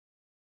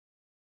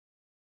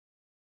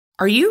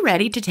Are you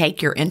ready to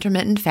take your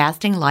intermittent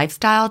fasting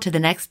lifestyle to the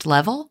next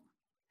level?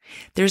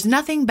 There's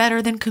nothing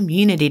better than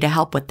community to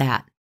help with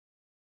that.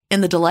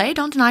 In the Delay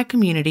Don't Deny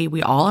community,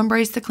 we all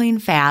embrace the clean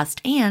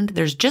fast, and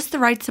there's just the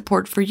right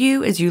support for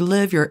you as you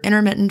live your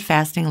intermittent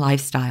fasting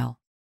lifestyle.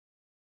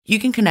 You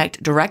can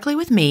connect directly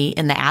with me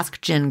in the Ask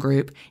Jen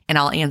group, and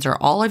I'll answer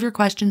all of your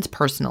questions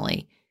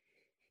personally.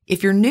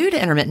 If you're new to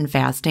intermittent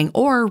fasting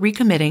or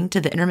recommitting to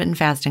the intermittent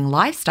fasting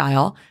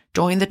lifestyle,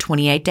 join the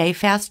 28-day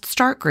Fast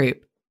Start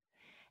group.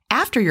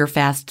 After your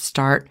fast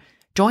start,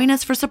 join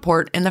us for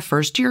support in the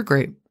First Year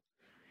group.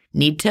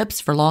 Need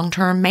tips for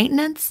long-term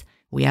maintenance?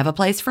 We have a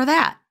place for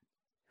that.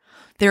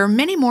 There are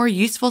many more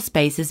useful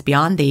spaces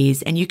beyond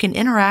these, and you can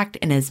interact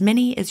in as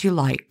many as you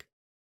like.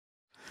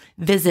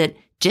 Visit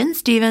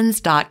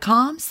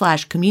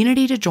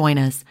jenstevens.com/community to join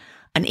us.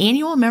 An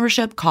annual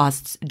membership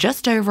costs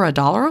just over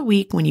 $1 a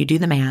week when you do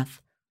the math.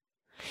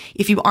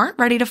 If you aren't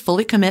ready to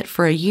fully commit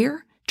for a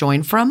year,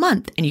 join for a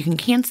month and you can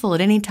cancel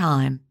at any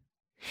time.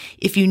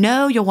 If you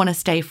know you'll want to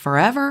stay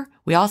forever,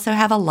 we also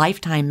have a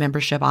lifetime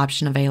membership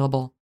option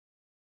available.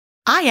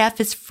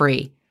 IF is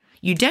free.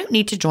 You don't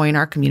need to join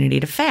our community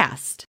to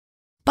fast.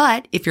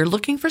 But if you're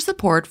looking for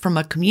support from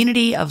a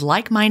community of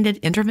like-minded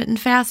intermittent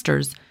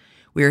fasters,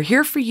 we're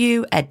here for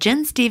you at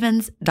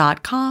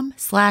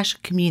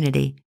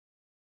jenstevens.com/community.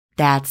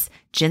 That's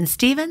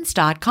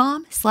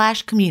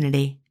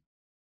jenstevens.com/community.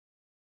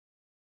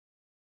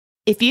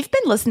 If you've been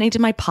listening to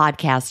my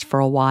podcast for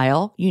a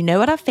while, you know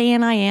what a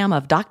fan I am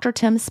of Dr.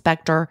 Tim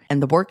Spector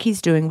and the work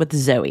he's doing with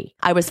Zoe.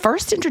 I was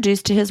first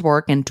introduced to his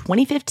work in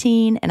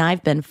 2015, and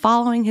I've been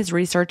following his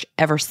research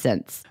ever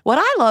since. What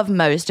I love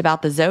most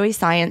about the Zoe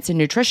Science and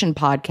Nutrition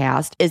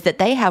podcast is that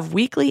they have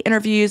weekly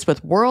interviews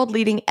with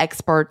world-leading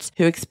experts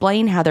who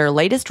explain how their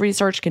latest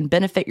research can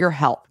benefit your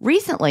health.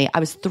 Recently, I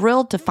was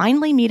thrilled to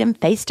finally meet him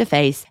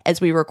face-to-face as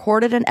we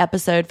recorded an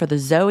episode for the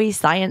Zoe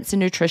Science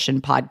and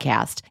Nutrition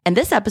podcast, and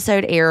this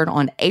episode aired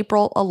on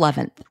April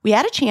 11th. We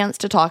had a chance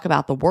to talk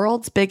about the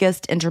world's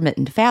biggest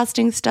intermittent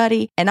fasting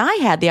study, and I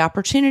had the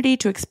opportunity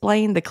to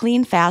explain the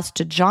clean fast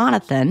to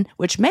Jonathan,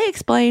 which may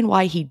explain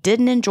why he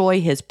didn't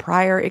enjoy his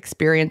prior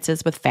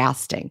experiences with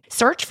fasting.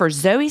 Search for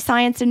Zoe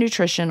Science and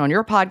Nutrition on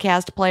your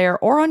podcast player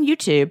or on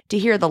YouTube to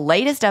hear the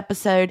latest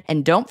episode,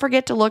 and don't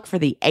forget to look for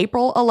the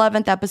April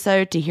 11th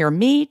episode to hear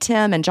me,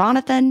 Tim, and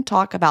Jonathan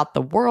talk about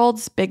the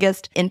world's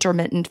biggest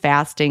intermittent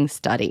fasting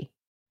study.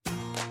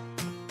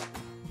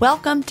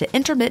 Welcome to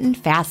Intermittent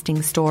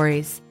Fasting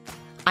Stories.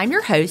 I'm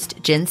your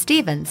host, Jen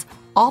Stevens,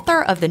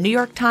 author of the New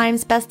York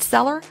Times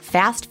bestseller,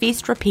 Fast,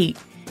 Feast, Repeat,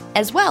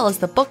 as well as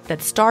the book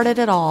that started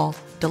it all,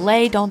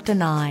 Delay Don't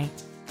Deny.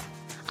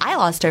 I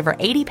lost over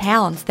 80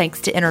 pounds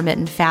thanks to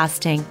intermittent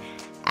fasting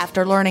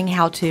after learning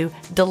how to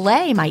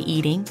delay my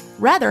eating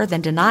rather than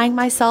denying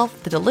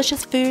myself the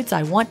delicious foods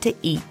I want to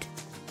eat.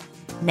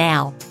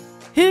 Now,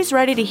 who's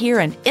ready to hear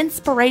an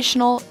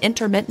inspirational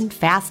intermittent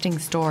fasting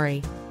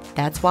story?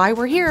 That's why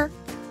we're here.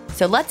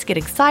 So let's get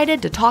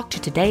excited to talk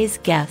to today's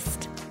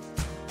guest.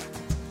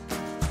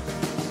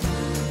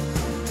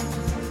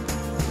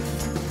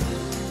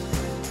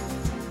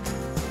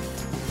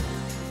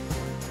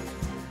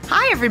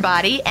 Hi,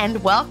 everybody,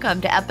 and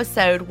welcome to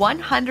episode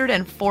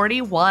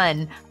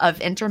 141 of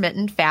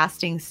Intermittent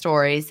Fasting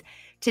Stories.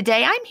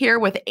 Today, I'm here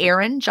with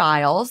Erin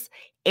Giles.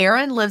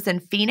 Erin lives in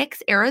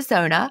Phoenix,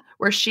 Arizona,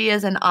 where she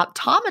is an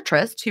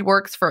optometrist who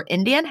works for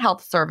Indian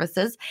Health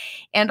Services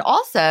and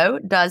also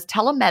does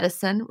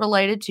telemedicine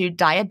related to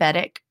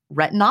diabetic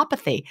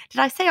retinopathy. Did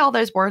I say all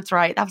those words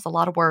right? That was a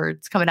lot of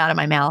words coming out of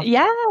my mouth.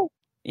 Yeah,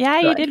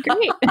 Good. you did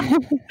great.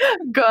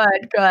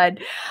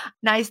 Good.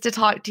 Nice to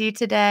talk to you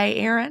today,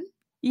 Erin.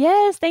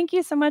 Yes, thank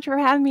you so much for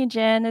having me,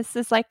 Jen. This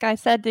is, like I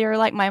said, you're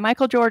like my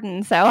Michael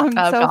Jordan, so I'm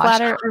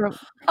flattered or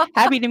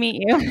happy to meet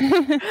you.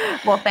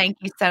 Well, thank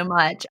you so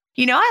much.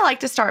 I like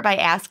to start by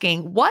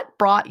asking, what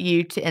brought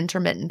you to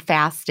intermittent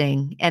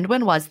fasting, and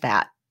when was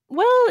that?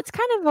 Well, it's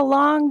kind of a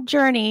long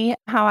journey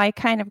how I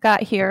kind of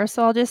got here,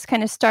 so I'll just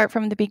kind of start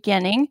from the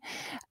beginning.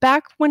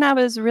 Back when I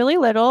was really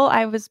little,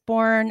 I was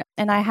born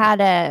and I had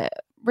a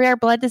rare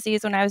blood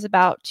disease when I was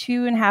about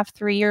 2.5,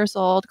 3 years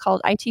old called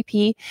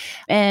ITP.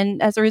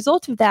 And as a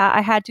result of that,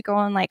 I had to go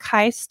on like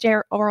high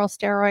oral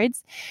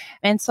steroids.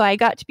 And so I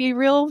got to be a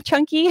real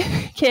chunky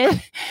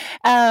kid.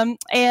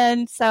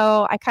 And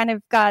so I kind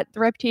of got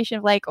the reputation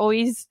of like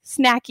always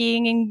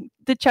snacking and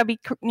the chubby,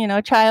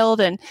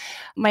 child. And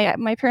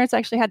my parents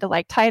actually had to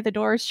like tie the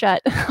doors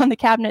shut on the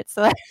cabinet.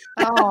 So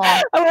well,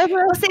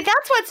 see,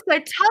 that's what's so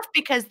tough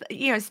because,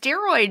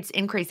 steroids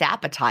increase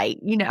appetite.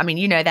 You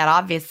know that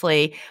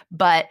obviously,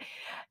 but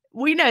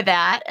we know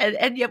that,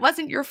 and it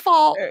wasn't your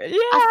fault. Yeah.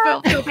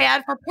 I feel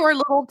bad for poor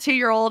little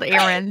 2-year-old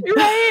Erin.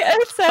 Right.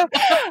 And so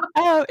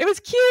it was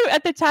cute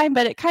at the time,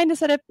 but it kind of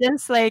set up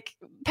this like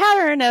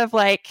pattern of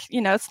like,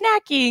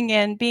 snacking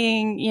and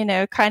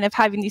being, kind of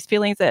having these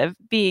feelings of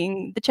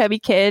being the chubby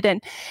kid.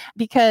 And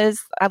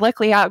because I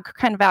luckily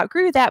kind of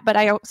outgrew that, but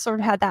I sort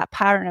of had that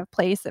pattern of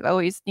place of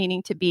always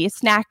needing to be a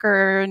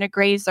snacker and a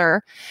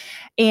grazer.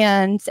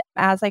 And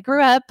as I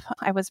grew up,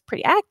 I was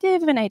pretty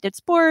active and I did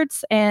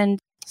sports.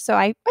 And So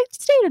I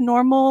stayed a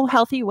normal,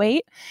 healthy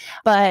weight,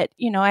 but,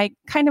 I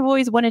kind of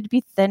always wanted to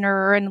be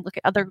thinner and look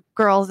at other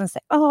girls and say,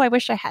 oh, I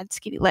wish I had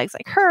skinny legs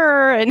like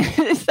her and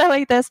stuff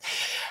like this.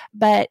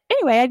 But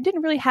anyway, I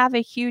didn't really have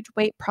a huge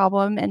weight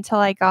problem until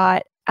I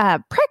got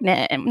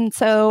pregnant. And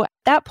so at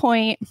that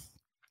point,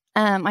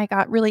 I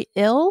got really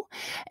ill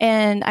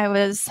and I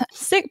was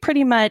sick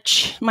pretty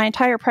much my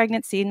entire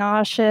pregnancy,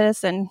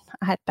 nauseous, and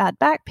I had bad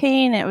back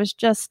pain. It was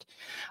just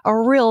a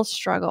real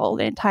struggle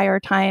the entire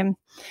time.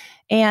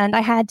 And I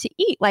had to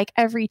eat like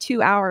every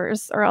 2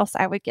 hours or else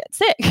I would get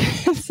sick.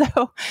 So,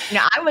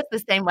 I was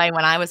the same way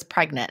when I was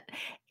pregnant.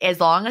 As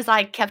long as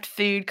I kept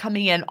food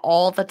coming in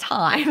all the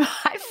time,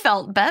 I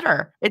felt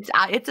better.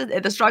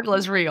 The struggle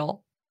is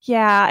real.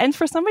 Yeah. And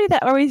for somebody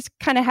that always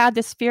kind of had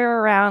this fear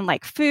around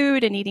like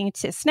food and eating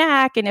to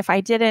snack, and if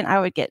I didn't, I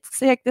would get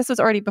sick. This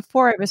was already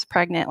before I was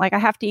pregnant. Like I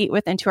have to eat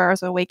within 2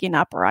 hours of waking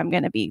up or I'm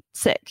going to be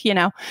sick,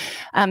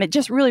 It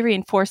just really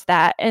reinforced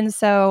that. And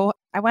so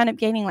I wound up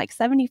gaining like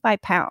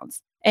 75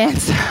 pounds. And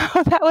so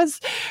that was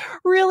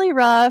really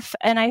rough.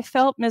 And I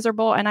felt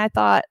miserable. And I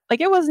thought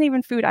like it wasn't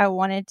even food I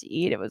wanted to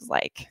eat. It was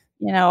like,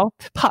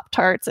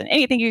 Pop-Tarts and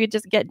anything you could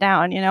just get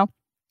down,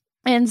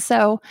 And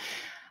so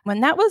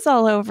when that was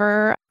all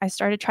over, I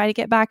started trying to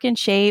get back in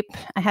shape.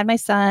 I had my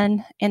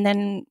son. And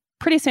then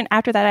pretty soon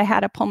after that, I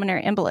had a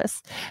pulmonary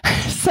embolus.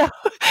 So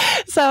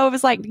it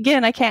was like,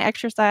 again, I can't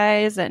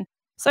exercise. And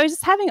so I was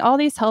just having all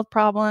these health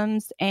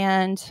problems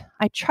and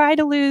I tried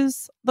to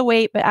lose the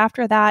weight. But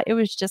after that, it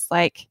was just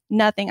like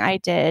nothing I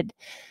did.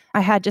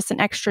 I had just an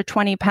extra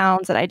 20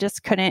 pounds that I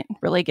just couldn't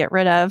really get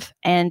rid of.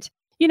 And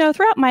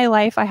throughout my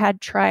life, I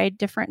had tried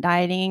different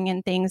dieting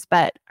and things,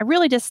 but I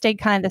really just stayed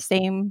kind of the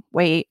same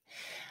weight.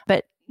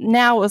 But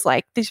now it was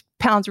like these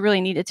pounds really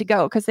needed to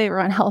go because they were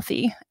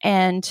unhealthy.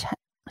 And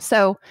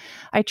so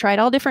I tried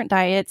all different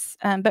diets,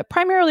 but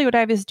primarily what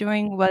I was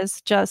doing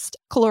was just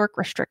caloric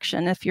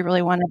restriction, if you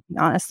really want to be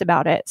honest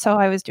about it. So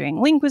I was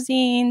doing lean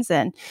cuisines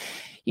and,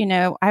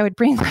 I would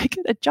bring like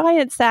a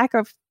giant sack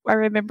of, I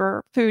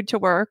remember, food to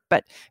work,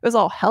 but it was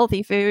all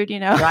healthy food,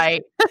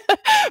 Right.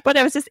 But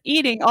I was just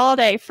eating all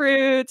day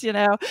fruits, lean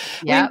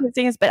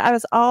cuisines, but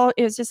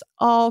it was just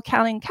all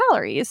counting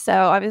calories. So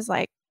I was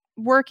like,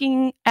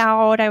 working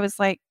out, I was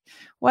like,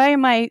 why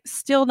am I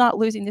still not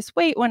losing this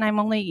weight when I'm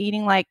only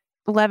eating like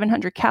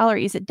 1,100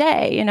 calories a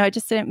day? It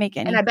just didn't make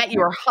any And I bet sense. you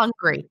were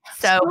hungry,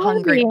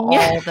 hungry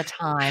all the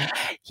time.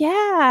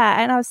 Yeah.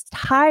 And I was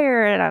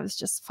tired and I was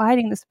just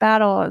fighting this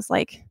battle. I was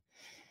like,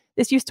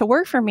 this used to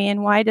work for me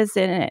and why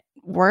doesn't it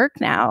work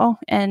now?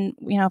 And,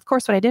 of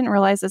course, what I didn't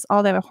realize is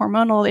all the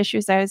hormonal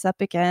issues I was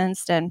up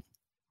against. And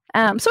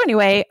so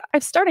anyway,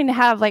 I'm starting to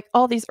have like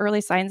all these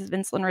early signs of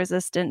insulin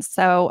resistance.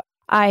 So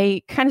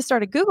I kind of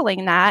started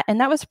Googling that.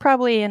 And that was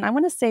probably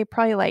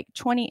like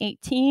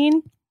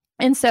 2018.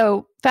 And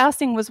so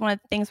fasting was one of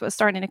the things that was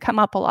starting to come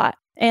up a lot.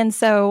 And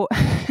so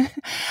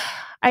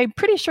I'm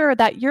pretty sure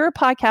that your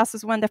podcast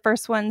was one of the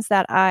first ones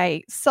that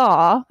I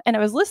saw and I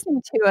was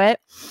listening to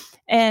it.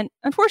 And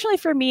unfortunately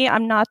for me,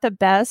 I'm not the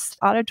best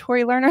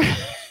auditory learner.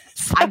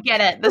 I get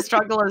it. The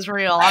struggle is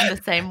real. I'm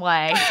the same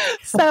way.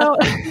 So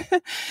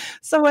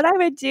what I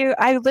would do,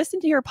 I would listen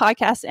to your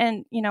podcast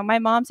and, my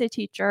mom's a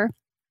teacher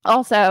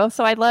also.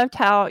 So I loved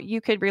how you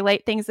could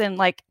relate things in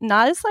like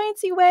not a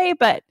sciencey way,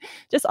 but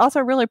just also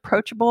really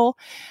approachable.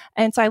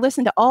 And so I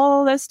listened to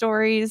all those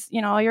stories,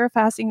 all your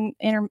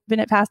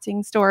intermittent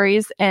fasting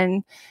stories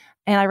and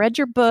I read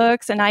your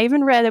books and I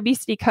even read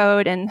Obesity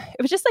Code. And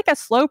it was just like a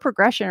slow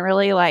progression,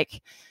 really.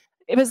 Like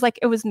it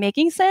was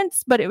making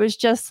sense, but it was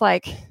just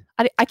like,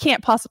 I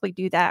can't possibly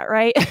do that,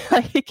 right?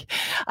 Like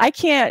I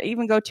can't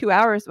even go 2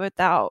 hours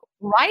without.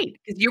 Right.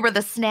 Because you were the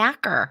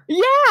snacker.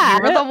 Yeah.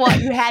 You were the one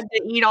who had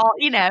to eat all,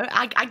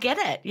 I get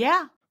it.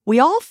 Yeah. We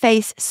all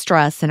face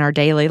stress in our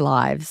daily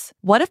lives.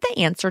 What if the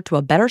answer to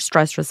a better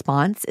stress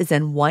response is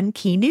in one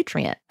key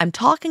nutrient? I'm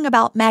talking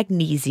about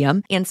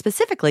magnesium, and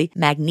specifically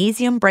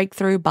Magnesium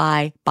Breakthrough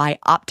by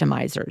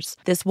Bioptimizers.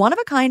 This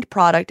one-of-a-kind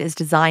product is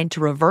designed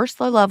to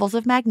reverse low levels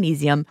of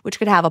magnesium, which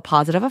could have a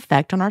positive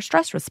effect on our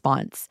stress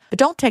response. But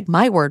don't take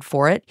my word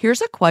for it.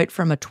 Here's a quote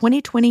from a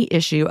 2020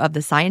 issue of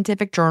the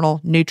scientific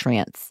journal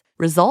Nutrients.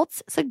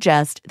 Results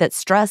suggest that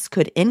stress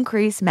could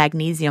increase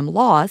magnesium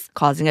loss,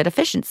 causing a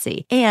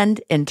deficiency.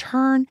 And, in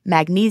turn,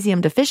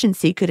 magnesium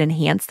deficiency could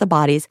enhance the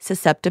body's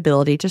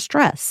susceptibility to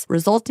stress,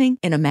 resulting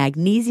in a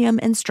magnesium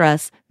and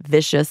stress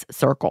vicious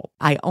circle.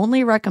 I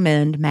only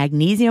recommend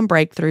Magnesium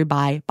Breakthrough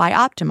by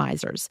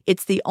Bioptimizers.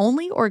 It's the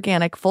only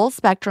organic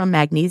full-spectrum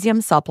magnesium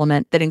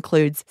supplement that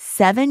includes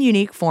 7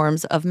 unique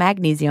forms of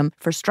magnesium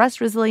for stress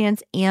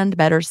resilience and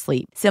better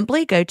sleep.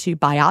 Simply go to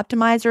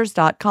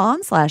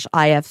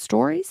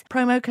bioptimizers.com/ifstories,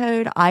 promo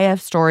code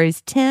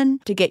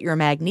IFStories10 to get your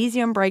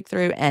Magnesium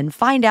Breakthrough and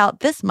find out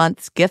this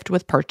month's gift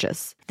with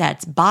purchase.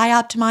 That's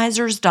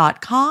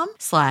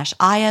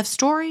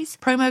bioptimizers.com/IFstories,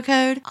 promo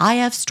code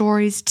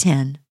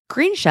IFStories10.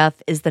 Green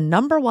Chef is the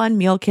 #1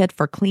 meal kit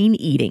for clean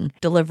eating,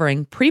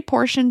 delivering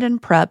pre-portioned and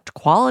prepped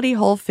quality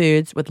whole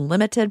foods with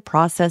limited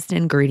processed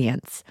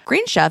ingredients.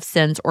 Green Chef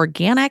sends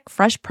organic,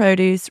 fresh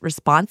produce,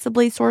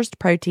 responsibly sourced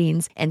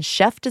proteins, and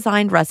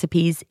chef-designed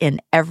recipes in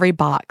every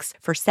box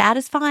for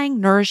satisfying,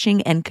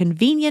 nourishing, and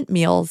convenient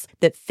meals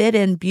that fit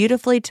in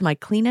beautifully to my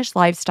cleanish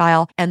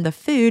lifestyle, and the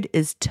food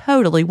is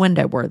totally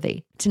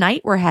window-worthy.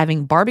 Tonight, we're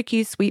having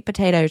barbecue sweet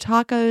potato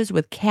tacos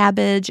with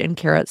cabbage and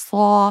carrot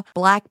slaw,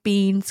 black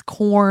beans,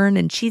 corn,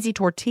 and cheesy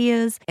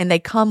tortillas, and they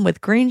come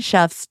with Green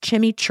Chef's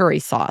chimichurri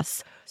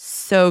sauce.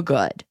 So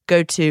good.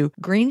 Go to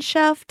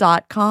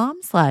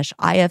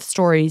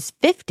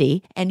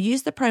greenchef.com/ifstories50 and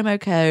use the promo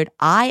code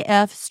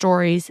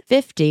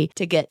IFstories50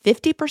 to get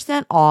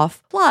 50%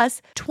 off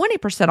plus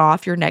 20%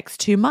 off your next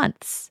 2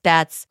 months.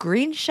 That's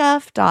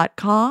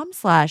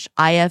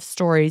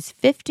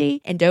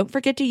greenchef.com/IFstories50. And don't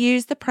forget to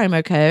use the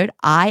promo code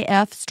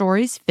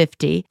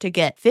IFstories50 to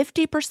get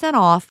 50%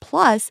 off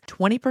plus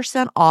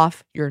 20%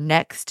 off your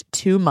next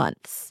 2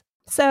 months.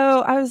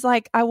 So I was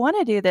like, I want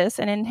to do this,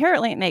 and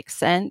inherently it makes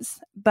sense,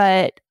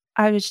 but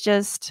I was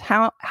just,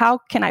 how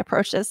can I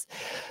approach this?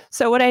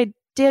 So what I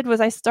did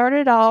was I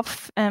started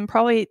off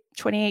probably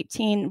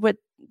 2018 with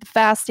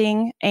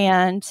fasting,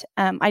 and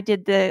I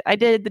did the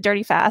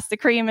dirty fast, the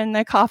cream and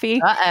the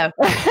coffee.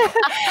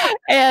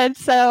 And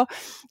so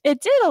it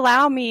did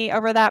allow me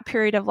over that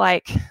period of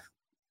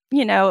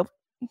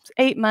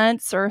 8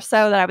 months or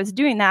so that I was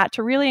doing that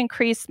to really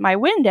increase my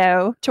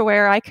window to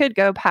where I could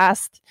go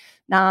past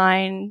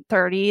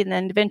 9:30 and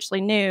then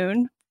eventually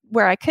noon,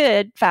 where I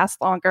could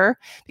fast longer,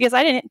 because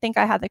I didn't think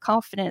I had the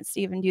confidence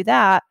to even do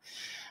that.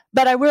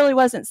 But I really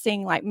wasn't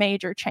seeing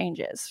major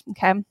changes.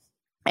 Okay.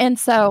 And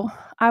so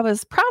I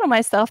was proud of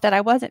myself that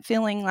I wasn't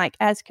feeling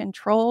as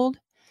controlled,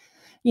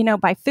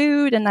 by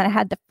food, and that I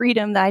had the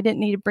freedom that I didn't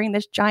need to bring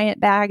this giant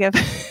bag of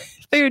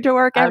food to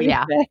work every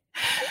day.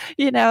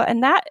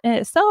 And that in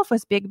itself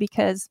was big,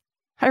 because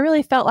I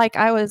really felt like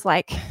I was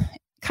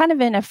kind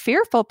of in a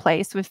fearful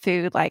place with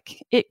food.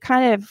 It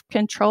kind of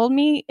controlled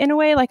me in a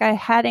way. I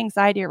had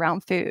anxiety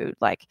around food.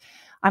 I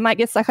might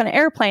get stuck on an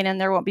airplane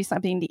and there won't be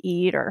something to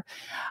eat, or,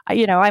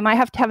 I might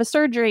have to have a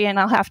surgery and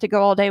I'll have to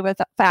go all day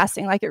with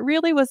fasting. It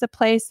really was a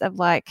place of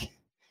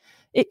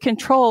it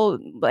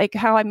controlled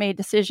how I made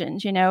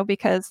decisions,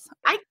 because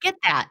I get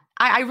that.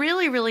 I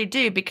really, really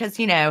do, because,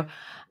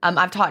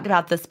 I've talked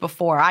about this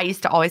before. I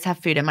used to always have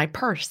food in my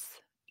purse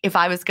if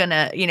I was going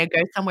to,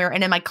 go somewhere.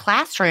 And in my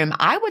classroom,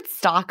 I would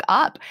stock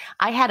up.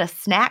 I had a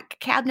snack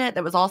cabinet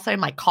that was also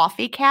my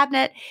coffee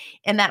cabinet.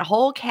 And that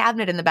whole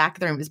cabinet in the back of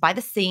the room was by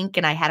the sink.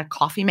 And I had a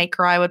coffee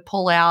maker I would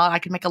pull out. I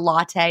could make a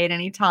latte at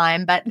any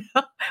time, but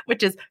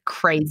which is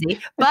crazy.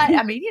 But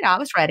I mean, I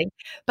was ready.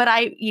 But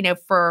I,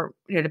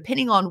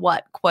 depending on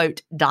what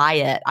quote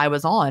diet I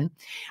was on,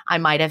 I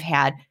might have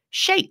had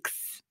shakes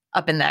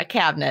up in that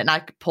cabinet, and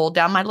I pulled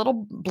down my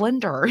little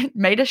blender,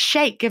 made a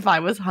shake if I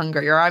was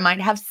hungry, or I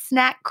might have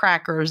snack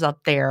crackers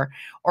up there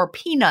or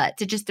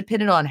peanuts. It just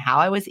depended on how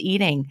I was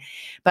eating,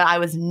 but I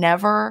was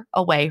never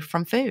away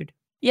from food.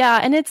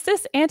 Yeah. And it's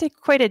this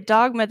antiquated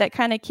dogma that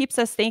kind of keeps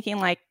us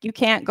thinking you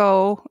can't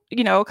go,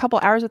 a couple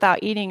hours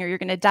without eating or you're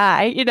going to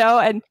die,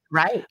 and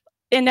right.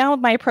 And now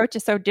my approach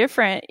is so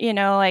different,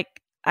 I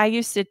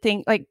used to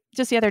think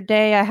just the other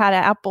day I had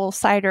an apple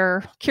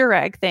cider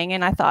Keurig thing,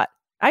 and I thought,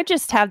 I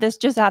just have this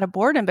just out of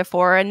boredom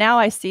before. And now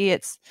I see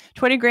it's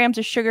 20 grams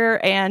of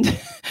sugar and,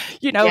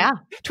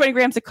 20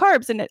 grams of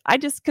carbs. And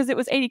because it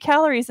was 80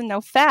 calories and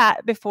no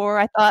fat before,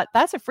 I thought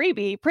that's a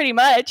freebie pretty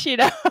much,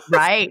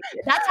 Right.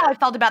 That's how I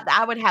felt about that.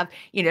 I would have,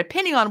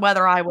 depending on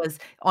whether I was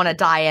on a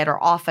diet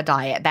or off a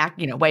diet back,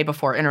 way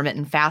before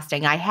intermittent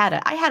fasting, I had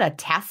a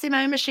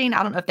Tassimo machine.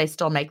 I don't know if they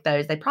still make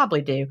those. They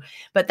probably do,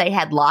 but they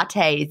had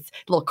lattes,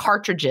 little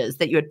cartridges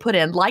that you would put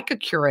in like a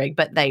Keurig,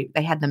 but they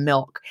had the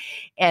milk.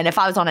 And if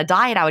I was on a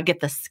diet, I would get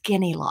the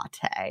skinny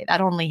latte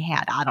that only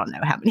had, I don't know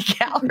how many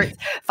calories.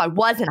 If I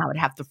wasn't, I would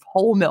have the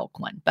whole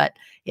milk one. But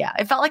yeah,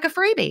 it felt like a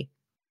freebie.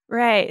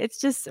 Right. It's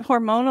just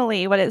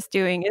hormonally what it's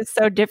doing is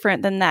so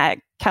different than that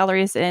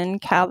calories in,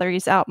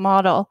 calories out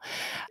model.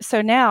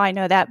 So now I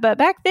know that. But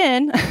back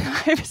then,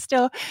 I was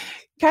still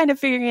kind of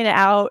figuring it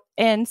out.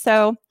 And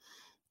so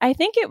I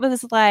think it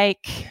was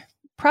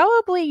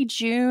probably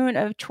June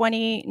of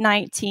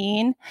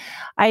 2019,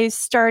 I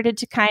started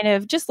to kind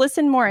of just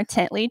listen more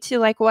intently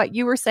to what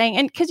you were saying.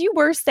 And because you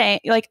were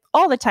saying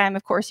all the time,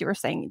 of course, you were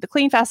saying the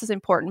clean fast is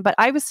important, but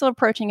I was still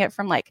approaching it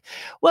from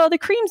well, the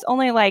cream's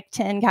only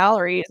 10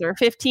 calories or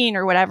 15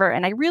 or whatever.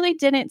 And I really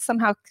didn't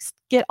somehow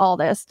get all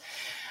this.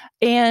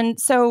 And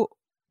so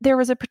there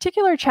was a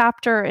particular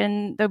chapter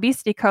in the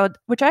Obesity Code,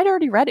 which I'd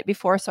already read it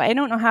before, so I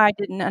don't know how I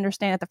didn't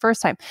understand it the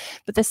first time.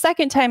 But the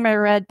second time I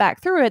read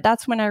back through it,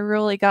 that's when I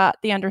really got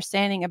the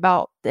understanding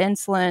about the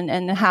insulin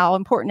and how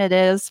important it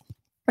is.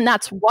 And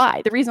that's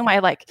why, the reason why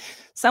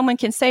someone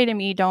can say to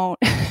me, don't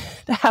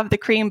have the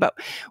cream, but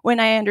when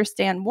I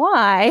understand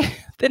why,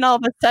 then all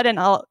of a sudden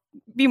I'll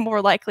be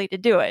more likely to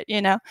do it,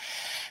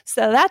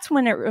 So that's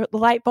when the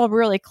light bulb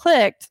really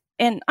clicked.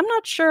 And I'm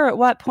not sure at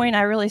what point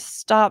I really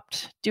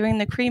stopped doing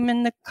the cream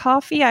in the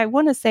coffee. I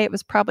want to say it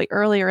was probably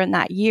earlier in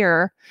that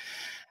year.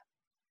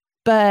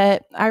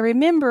 But I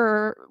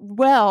remember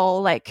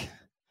well, like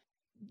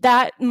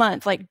that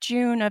month, like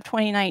June of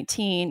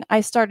 2019,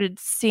 I started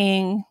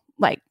seeing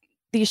like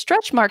these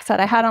stretch marks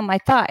that I had on my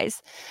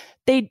thighs.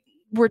 They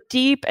were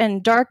deep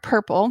and dark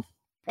purple.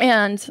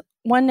 And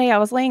one day I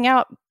was laying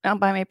out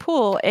by my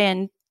pool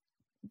and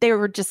they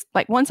were just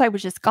like, one side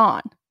was just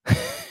gone.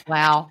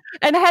 Wow.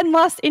 And I hadn't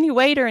lost any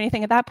weight or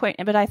anything at that point,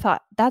 but I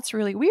thought that's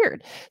really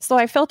weird. So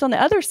I felt on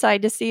the other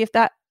side to see if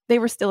that they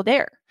were still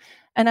there.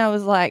 And I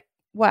was like,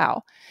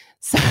 wow.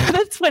 So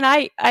that's when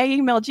I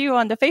emailed you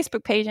on the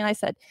Facebook page and I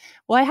said,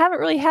 well, I haven't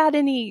really had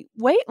any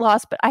weight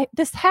loss, but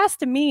this has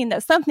to mean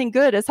that something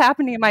good is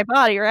happening in my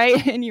body,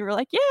 right? And you were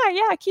like,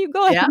 yeah, keep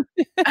going. Yeah.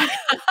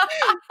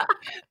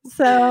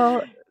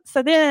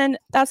 So then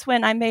that's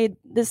when I made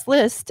this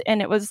list,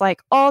 and it was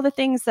like all the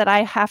things that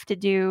I have to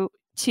do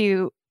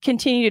to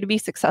continue to be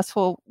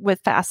successful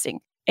with fasting.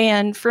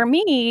 And for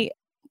me,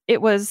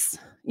 it was,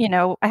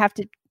 I have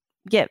to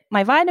get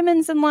my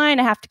vitamins in line.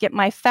 I have to get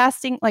my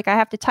fasting, like I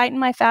have to tighten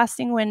my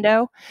fasting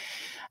window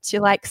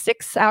to like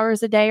 6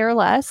 hours a day or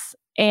less.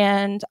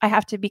 And I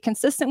have to be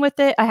consistent with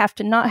it. I have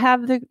to not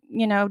have do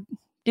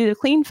the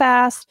clean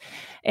fast.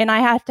 And I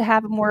have to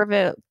have more of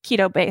a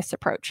keto-based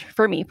approach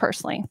for me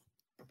personally.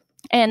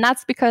 And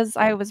that's because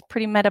I was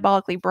pretty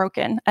metabolically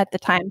broken at the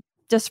time,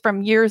 just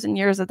from years and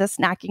years of the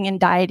snacking and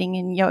dieting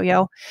and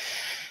yo-yo.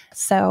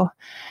 So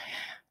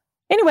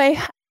anyway,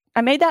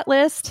 I made that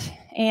list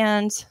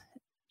and,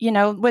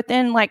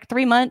 within like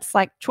 3 months,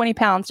 like 20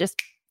 pounds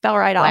just fell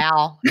right off.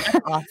 Wow.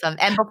 That's awesome.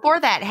 And before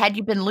that, had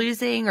you been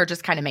losing or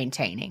just kind of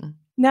maintaining?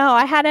 No,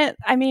 I hadn't.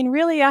 I mean,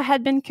 really, I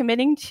had been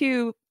committing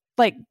to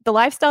like the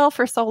lifestyle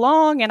for so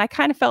long. And I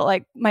kind of felt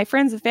like my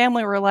friends and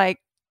family were like,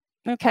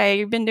 okay,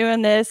 you've been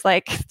doing this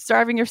like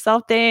starving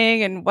yourself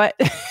thing and what?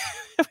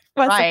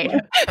 Right.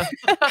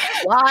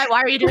 Why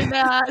are you doing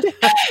that?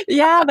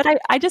 Yeah, but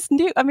I just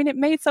knew, I mean, it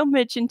made so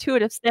much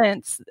intuitive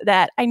sense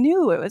that I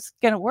knew it was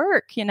going to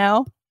work,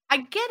 I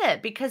get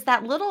it because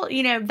that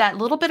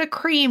little bit of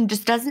cream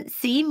just doesn't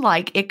seem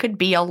like it could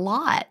be a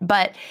lot.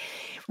 But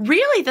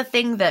really the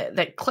thing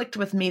that clicked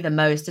with me the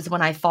most is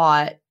when I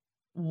thought,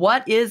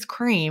 what is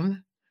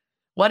cream?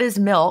 What is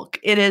milk?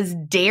 It is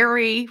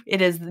dairy. It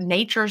is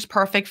nature's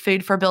perfect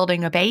food for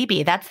building a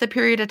baby. That's the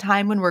period of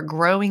time when we're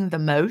growing the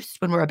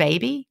most, when we're a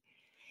baby.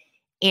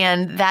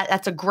 And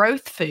that's a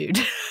growth food.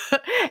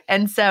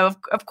 And so,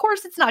 of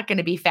course, it's not going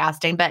to be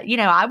fasting. But,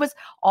 I was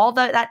all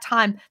that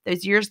time,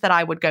 those years that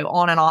I would go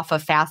on and off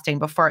of fasting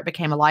before it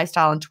became a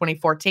lifestyle in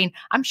 2014,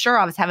 I'm sure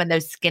I was having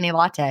those skinny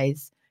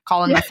lattes,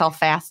 calling myself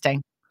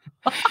fasting.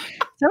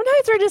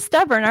 Sometimes we're just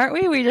stubborn, aren't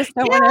we? We just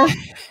don't want to.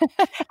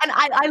 And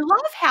I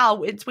love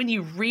how it's when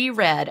you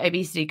reread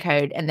Obesity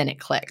Code and then it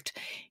clicked.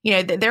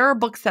 There are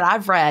books that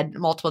I've read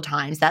multiple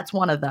times. That's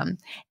one of them.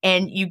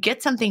 And you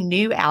get something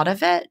new out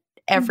of it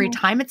every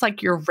time. It's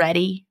like you're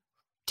ready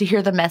to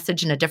hear the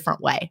message in a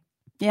different way.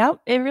 Yeah,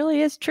 it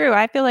really is true.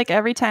 I feel like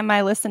every time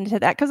I listen to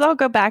that, because I'll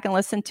go back and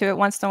listen to it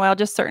once in a while,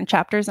 just certain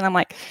chapters, and I'm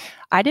like,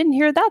 I didn't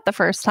hear that the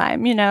first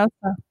time, So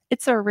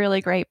it's a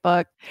really great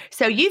book.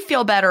 So you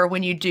feel better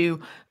when you do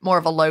more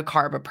of a low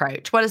carb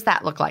approach. What does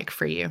that look like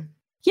for you?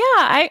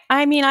 Yeah,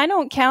 I mean, I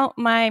don't count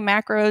my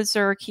macros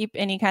or keep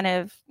any kind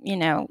of,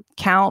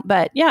 count,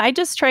 but yeah, I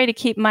just try to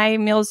keep my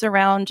meals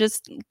around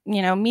just,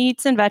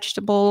 meats and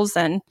vegetables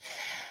and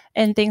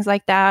things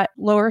like that,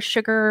 lower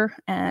sugar.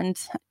 And,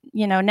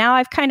 now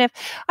I've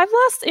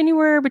lost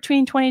anywhere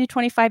between 20 to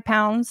 25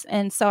 pounds.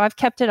 And so I've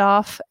kept it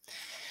off.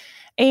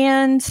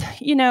 And,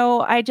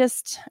 I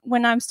just,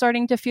 when I'm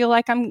starting to feel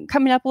like I'm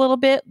coming up a little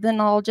bit,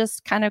 then I'll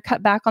just kind of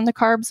cut back on the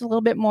carbs a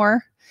little bit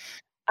more.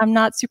 I'm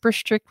not super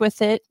strict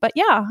with it, but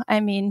yeah,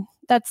 I mean,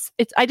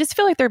 I just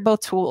feel like they're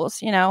both tools,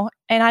 and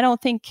I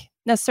don't think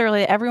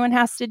necessarily everyone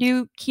has to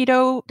do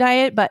keto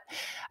diet, but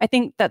I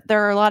think that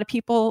there are a lot of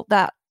people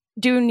that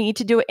do need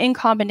to do it in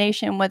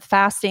combination with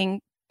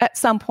fasting at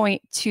some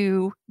point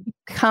to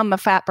become a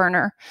fat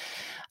burner.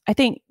 I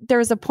think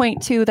there's a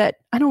point too that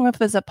I don't know if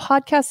it was a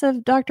podcast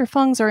of Dr.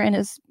 Fung's or in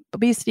his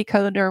Obesity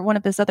Code or one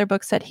of his other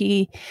books that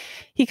he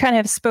kind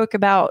of spoke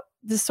about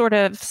this sort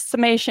of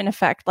summation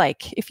effect.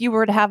 Like if you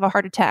were to have a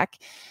heart attack,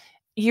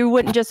 you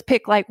wouldn't just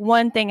pick like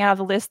one thing out of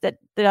the list that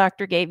the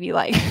doctor gave you,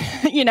 like,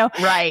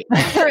 Right.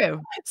 True.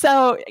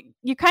 So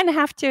you kind of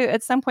have to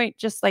at some point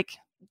just like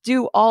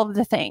do all of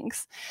the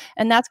things.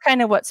 And that's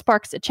kind of what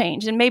sparks a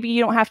change. And maybe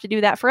you don't have to do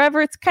that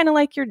forever. It's kind of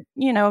like your,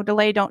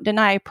 delay, don't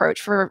deny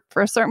approach. For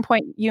a certain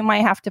point, you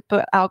might have to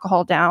put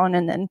alcohol down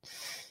and then,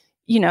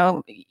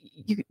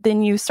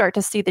 then you start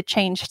to see the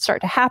change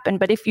start to happen.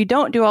 But if you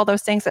don't do all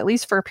those things, at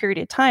least for a period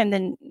of time,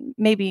 then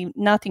maybe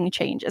nothing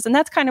changes. And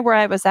that's kind of where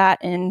I was at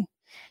in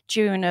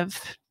June of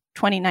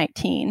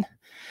 2019.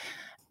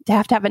 You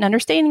have to have an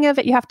understanding of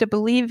it. You have to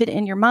believe it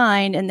in your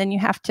mind, and then you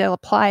have to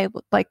apply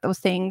like those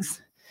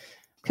things.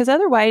 Because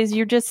otherwise,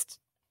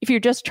 if you're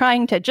just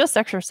trying to just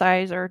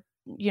exercise or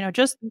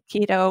just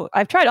keto.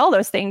 I've tried all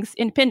those things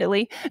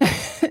independently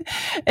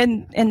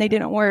and they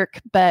didn't work,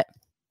 but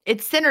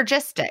it's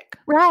synergistic.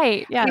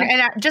 Right. Yeah.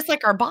 And just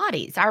like our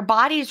bodies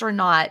are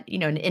not,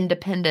 an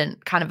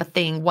independent kind of a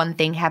thing, one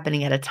thing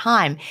happening at a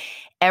time.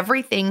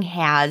 Everything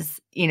has,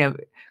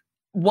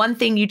 one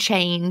thing you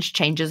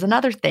changes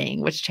another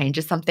thing, which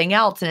changes something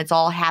else. And it's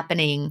all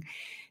happening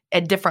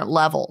at different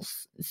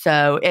levels.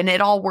 So, and it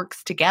all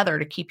works together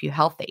to keep you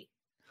healthy.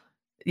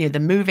 The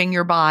moving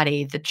your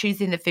body, the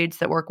choosing the foods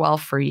that work well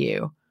for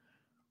you.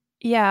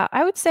 Yeah,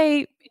 I would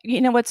say,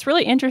 what's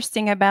really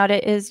interesting about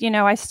it is,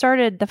 I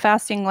started the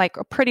fasting like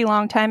a pretty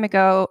long time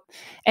ago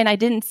and I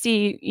didn't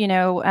see,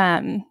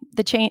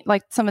 the change,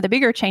 like some of the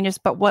bigger changes.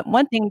 But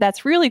one thing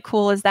that's really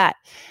cool is that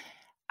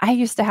I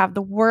used to have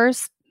the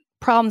worst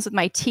problems with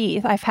my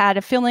teeth. I've had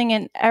a filling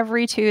in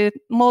every tooth,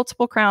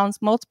 multiple crowns,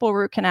 multiple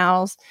root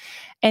canals.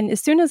 And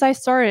as soon as I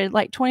started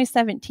like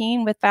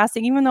 2017 with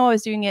fasting, even though I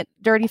was doing it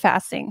dirty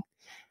fasting,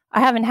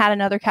 I haven't had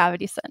another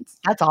cavity since.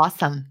 That's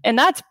awesome. And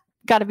that's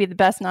got to be the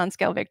best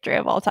non-scale victory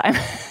of all time.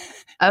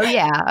 Oh,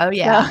 yeah.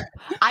 Yeah.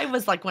 I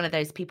was like one of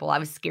those people. I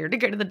was scared to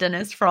go to the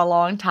dentist for a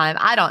long time.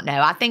 I don't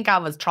know. I think I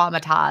was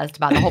traumatized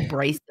by the whole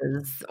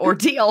braces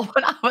ordeal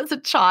when I was a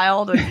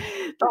child. And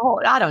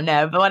I don't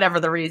know, but whatever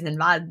the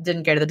reason, I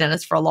didn't go to the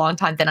dentist for a long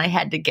time. Then I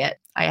had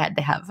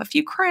to have a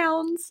few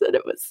crowns and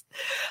it was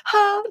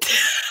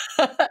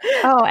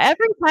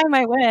every time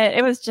I went,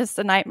 it was just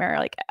a nightmare.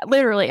 Like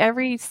literally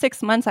every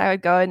 6 months I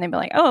would go and they'd be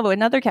like, oh,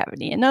 another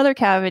cavity.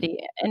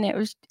 And it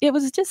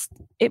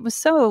was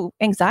so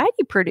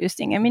anxiety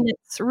producing. I mean,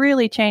 it's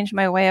really changed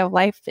my way of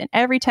life. And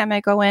every time I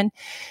go in,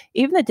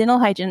 even the dental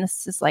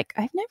hygienist is like,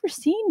 I've never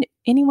seen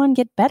anyone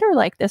get better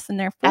like this in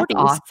their 40s. That's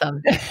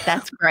awesome.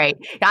 That's great.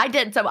 I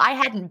did. So I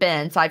hadn't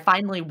been. So I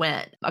finally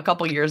went a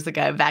couple years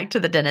ago back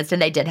to the dentist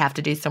and they did have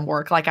to do some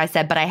work, like I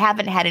said, but I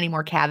haven't had any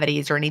more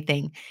cavities or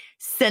anything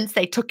since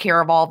they took care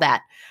of all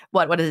that.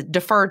 What is it?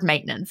 Deferred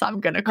maintenance, I'm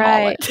going to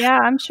call it. Yeah,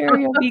 I'm sure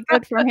you'll be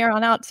good from here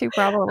on out too,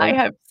 probably.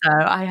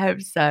 I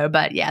hope so.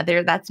 But yeah,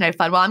 that's no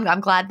fun. Well, I'm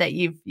glad that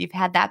you've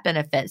had that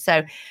benefit.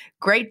 So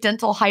great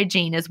dental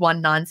hygiene is one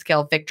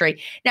non-scale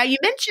victory. Now, you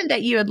mentioned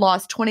that you had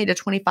lost 20 to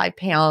 25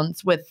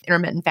 pounds with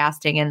intermittent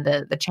fasting and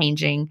the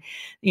changing,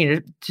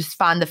 just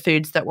find the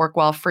foods that work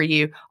well for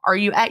you. Are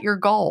you at your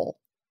goal?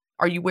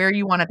 Are you where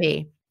you want to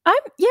be?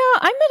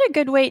 I'm at a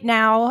good weight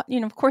now.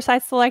 Of course,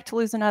 I'd still like to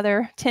lose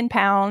another 10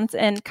 pounds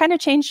and kind of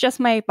change just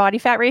my body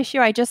fat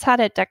ratio. I just had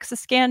a DEXA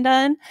scan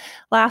done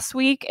last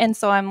week. And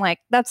so I'm like,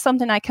 that's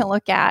something I can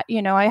look at.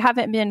 I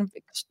haven't been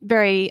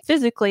very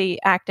physically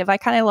active. I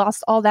kind of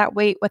lost all that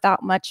weight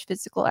without much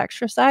physical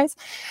exercise.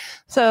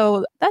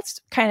 So that's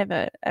kind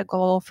of a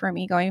goal for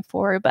me going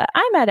forward. But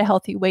I'm at a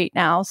healthy weight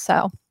now.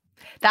 So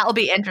that'll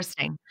be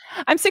interesting.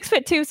 I'm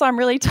 6'2", so I'm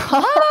really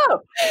tall. Oh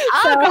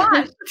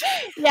gosh.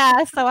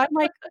 Yeah. So I'm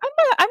like,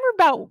 I'm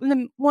about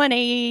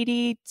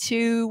 180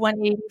 to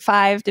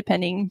 185,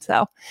 depending.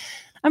 So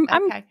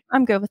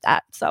I'm good with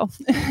that. So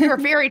you're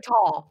very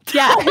tall.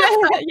 Yeah.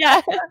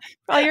 Yeah.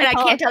 And I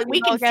can't tell you, we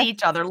can see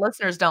each other.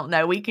 Listeners don't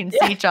know we can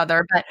see each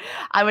other, but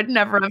I would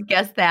never have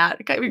guessed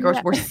that. Of course,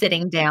 we're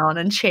sitting down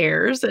in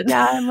chairs. And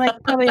I'm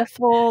like probably a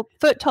full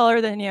foot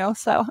taller than you.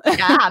 So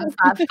yeah, I'm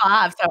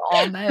 5'5", so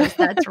almost.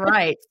 That's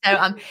right.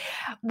 So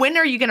when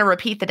are you going to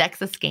repeat the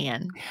DEXA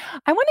scan?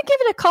 I want to give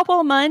it a couple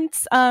of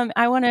months.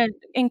 I want to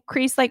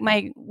increase like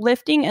my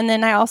lifting, and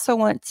then I also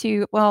want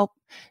to,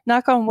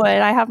 knock on wood,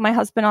 I have my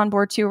husband on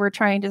board too. We're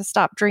trying to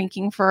stop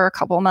drinking for a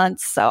couple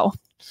months. So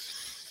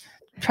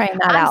trying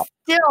that out.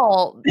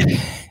 Still,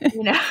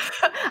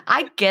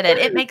 I get it.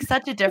 It makes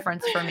such a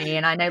difference for me.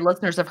 And I know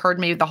listeners have heard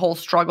me the whole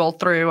struggle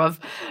through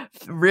of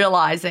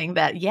realizing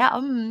that,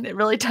 it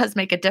really does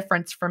make a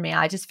difference for me.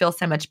 I just feel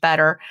so much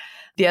better.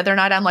 The other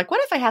night, I'm like,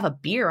 what if I have a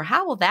beer?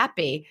 How will that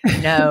be?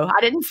 No, I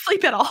didn't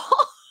sleep at all.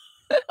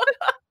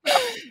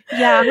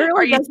 Yeah, really.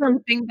 Are you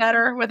sleeping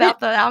better without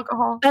the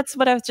alcohol? That's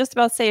what I was just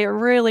about to say. It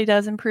really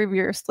does improve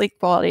your sleep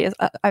quality, as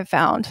I've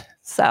found.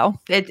 So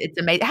it's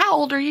amazing. How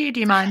old are you? Do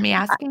you mind me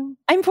asking?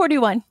 I'm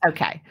 41.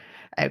 Okay.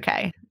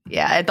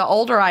 Yeah, the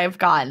older I've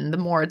gotten, the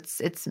more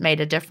it's made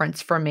a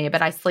difference for me.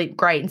 But I sleep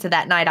great, and so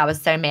that night I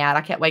was so mad.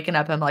 I kept waking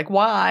up. And I'm like,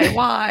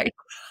 why?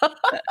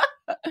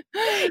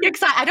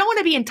 Because I don't want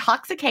to be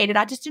intoxicated.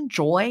 I just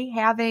enjoy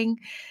having,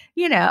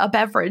 a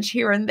beverage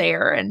here and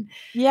there. And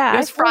it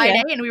was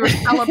Friday and we were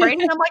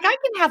celebrating. I'm like, I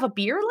can have a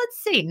beer. Let's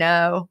see.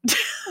 No.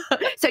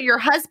 So your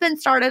husband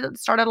started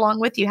along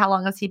with you. How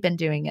long has he been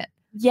doing it?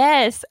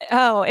 Yes.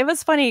 Oh, it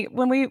was funny.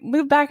 When we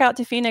moved back out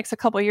to Phoenix a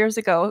couple of years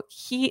ago,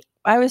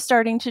 I was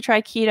starting to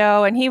try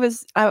keto, and he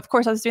was, of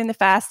course, I was doing the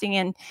fasting,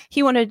 and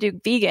he wanted to do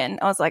vegan.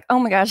 I was like, oh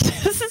my gosh,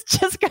 this is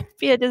just going to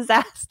be a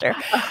disaster.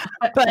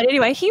 But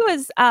anyway, he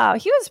was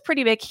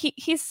pretty big.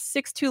 He's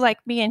 6'2" like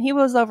me, and he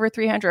was over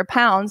 300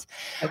 pounds.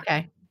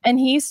 Okay. And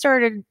he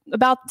started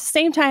about the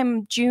same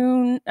time,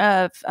 June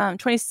of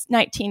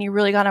 2019. He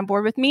really got on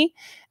board with me,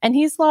 and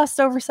he's lost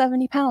over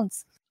 70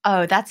 pounds.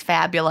 Oh, that's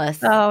fabulous.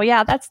 Oh,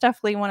 yeah, that's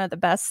definitely one of the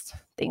best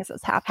things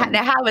that's happened.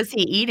 Now, how is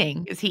he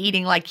eating? Is he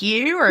eating like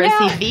you, or is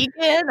Yeah. he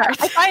vegan?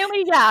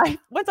 Or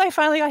Once I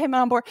finally got him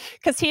on board,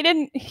 because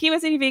he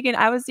was eating vegan,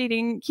 I was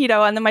eating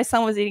keto, and then my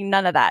son was eating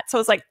none of that. So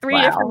it was like 3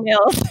 different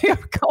meals.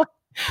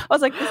 I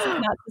was like, this is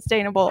not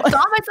sustainable. It's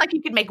almost like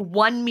you could make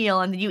one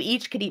meal and you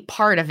each could eat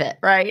part of it,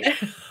 right?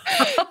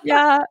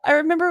 Yeah. I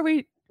remember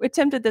we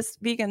attempted this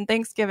vegan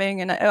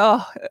Thanksgiving, and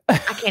I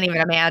can't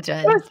even imagine.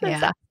 It was a Yeah.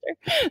 disaster.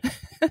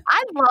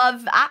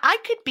 I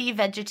could be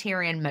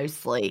vegetarian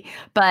mostly,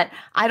 but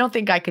I don't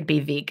think I could be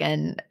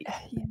vegan.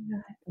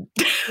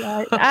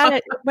 Yeah,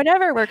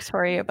 whatever works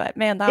for you. But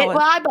man,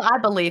 I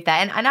believe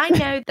that. And I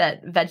know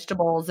that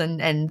vegetables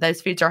and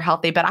those foods are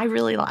healthy, but I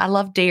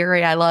love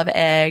dairy. I love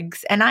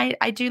eggs, and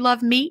I do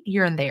love meat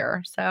here and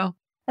there. So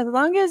as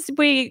long as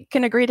we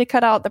can agree to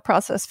cut out the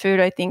processed food,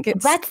 I think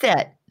that's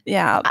it.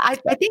 Yeah. I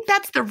think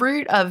that's the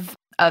root of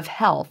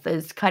health,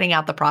 is cutting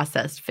out the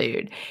processed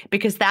food,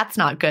 because that's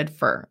not good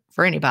for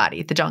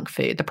anybody, the junk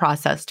food, the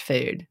processed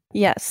food.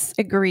 Yes,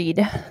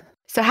 agreed.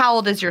 So how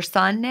old is your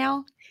son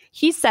now?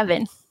 He's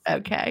 7.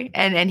 Okay.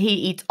 And he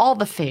eats all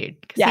the food.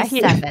 Yeah,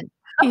 he's 7.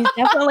 He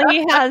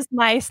definitely has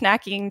my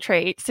snacking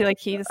traits. So, like,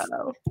 he's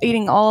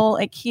eating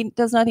he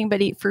does nothing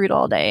but eat fruit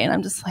all day. And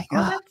I'm just like,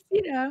 why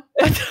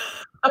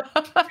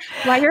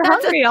you're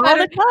hungry all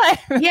the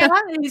time. Yeah.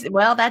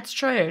 Well, that's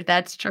true.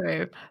 That's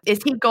true. Is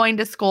he going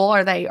to school?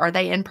 Are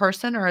they in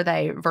person, or are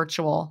they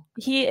virtual?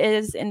 He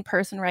is in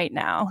person right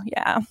now.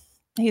 Yeah.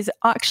 He's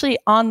actually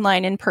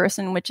online in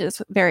person, which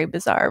is very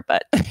bizarre,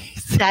 but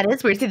that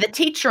is weird. See, the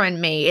teacher in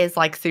me is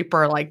like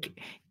super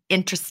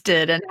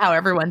interested in how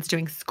everyone's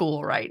doing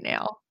school right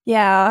now.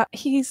 Yeah,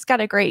 he's got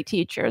a great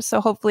teacher.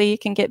 So hopefully he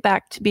can get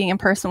back to being in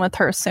person with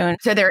her soon.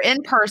 So they're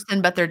in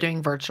person, but they're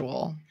doing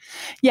virtual.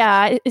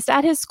 Yeah, it's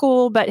at his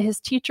school, but his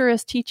teacher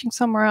is teaching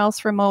somewhere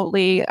else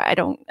remotely. I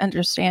don't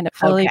understand it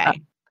fully. Okay.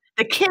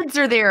 The kids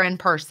are there in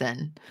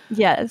person.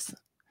 Yes.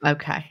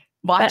 Okay.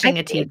 Watching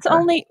a teacher. It's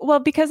only,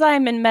 because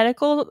I'm in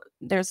medical,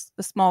 there's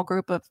a small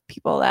group of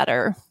people that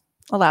are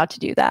allowed to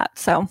do that.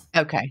 So.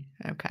 Okay.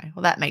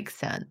 Well, that makes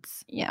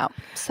sense. Yeah.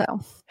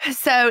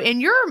 So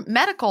in your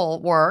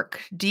medical work,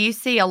 do you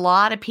see a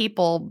lot of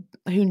people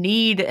who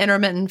need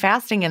intermittent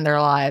fasting in their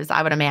lives?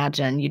 I would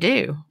imagine you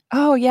do.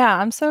 Oh, yeah.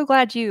 I'm so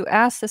glad you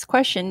asked this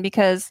question,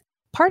 because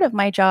part of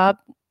my job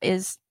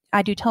is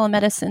I do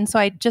telemedicine. So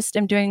I just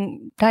am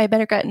doing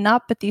diabetic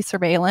retinopathy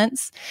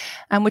surveillance,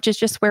 which is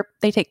just where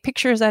they take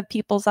pictures of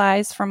people's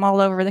eyes from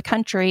all over the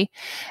country,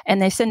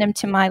 and they send them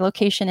to my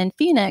location in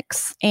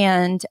Phoenix,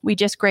 and we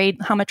just grade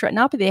how much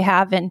retinopathy they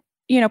have. And,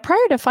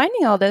 prior to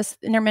finding all this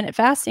intermittent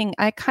fasting,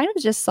 I kind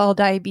of just saw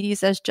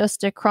diabetes as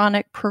just a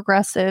chronic,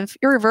 progressive,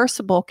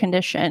 irreversible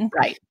condition.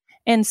 Right.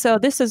 And so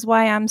this is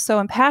why I'm so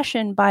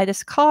impassioned by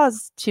this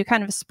cause to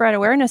kind of spread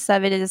awareness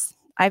of it. Is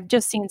I've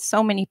just seen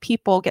so many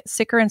people get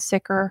sicker and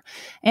sicker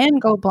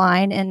and go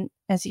blind. And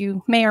as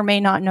you may or may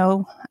not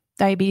know,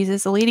 diabetes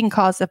is the leading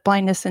cause of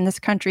blindness in this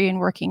country in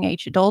working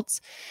age adults.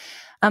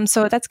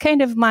 So that's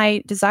kind of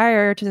my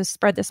desire to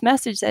spread this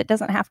message that it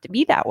doesn't have to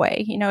be that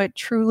way. It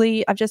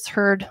truly, I've just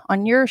heard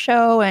on your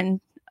show and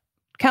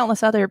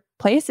countless other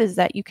places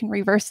that you can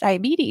reverse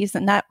diabetes,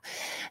 and that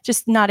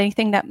just not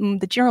anything that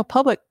the general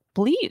public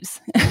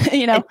believes.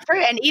 It's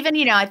true. And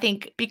even, I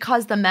think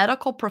because the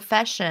medical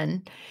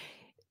profession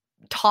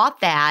taught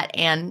that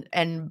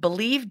and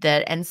believed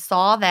it and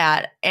saw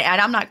that,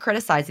 and I'm not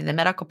criticizing the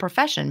medical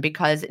profession,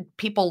 because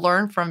people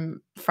learn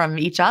from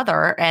each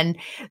other, and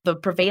the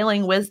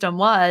prevailing wisdom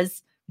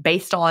was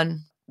based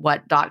on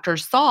what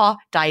doctors saw.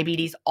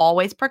 Diabetes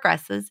always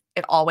progresses.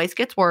 It always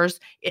gets worse.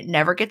 It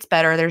never gets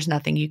better. There's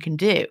nothing you can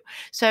do.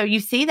 So you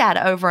see that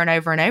over and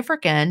over and over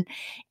again,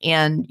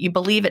 and you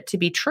believe it to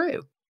be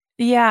true.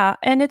 Yeah.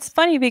 And it's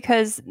funny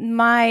because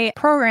my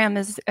program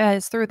is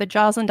through the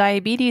Joslin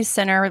Diabetes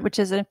Center, which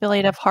is an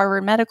affiliate of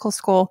Harvard Medical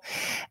School.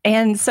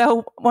 And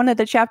so one of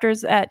the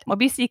chapters at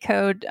Obesity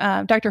Code,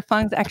 Dr.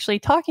 Fung's actually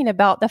talking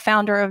about the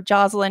founder of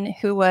Joslin,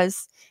 who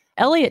was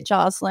Elliot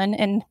Joslin.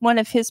 And one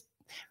of his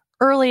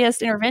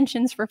earliest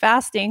interventions for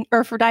fasting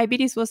or for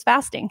diabetes was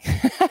fasting.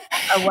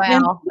 Oh,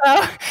 wow.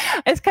 So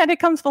it kind of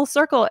comes full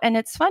circle. And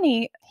it's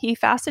funny, he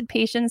fasted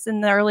patients in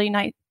the early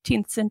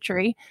 19th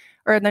century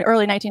or in the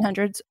early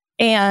 1900s.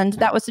 And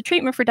that was the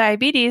treatment for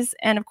diabetes.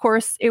 And of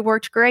course, it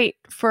worked great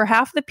for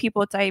half the people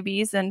with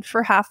diabetes, and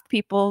for half the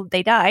people,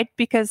 they died,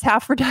 because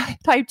half were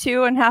type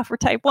 2 and half were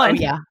type 1. Oh,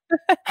 yeah.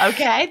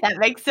 Okay, that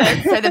makes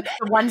sense. So the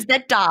ones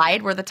that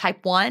died were the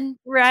type 1?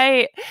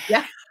 Right.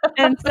 Yeah.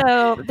 And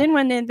so then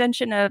when the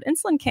invention of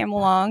insulin came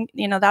along,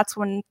 that's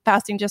when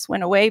fasting just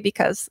went away,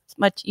 because it's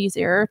much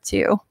easier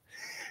to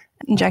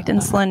inject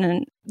insulin.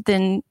 And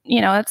then,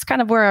 that's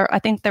kind of where I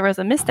think there was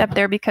a misstep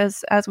there,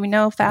 because as we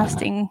know,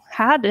 fasting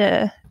had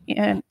a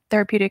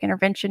therapeutic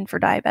intervention for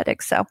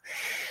diabetics. So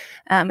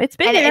it's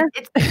been there.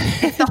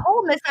 It's the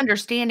whole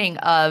misunderstanding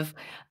of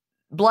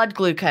blood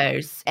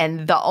glucose,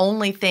 and the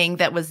only thing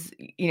that was,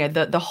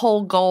 the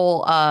whole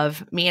goal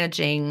of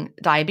managing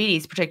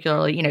diabetes,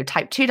 particularly,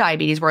 type 2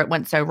 diabetes, where it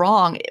went so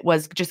wrong, it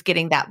was just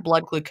getting that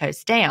blood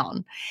glucose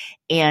down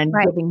and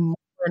giving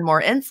more and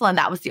more insulin,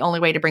 that was the only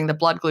way to bring the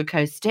blood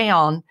glucose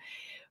down.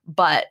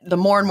 But the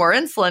more and more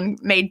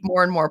insulin made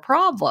more and more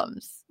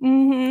problems.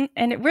 Mm-hmm.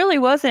 And it really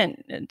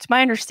wasn't, to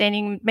my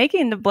understanding,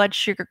 making the blood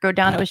sugar go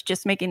down. It was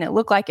just making it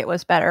look like it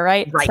was better,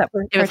 right? Right.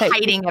 It was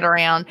hiding it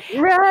around.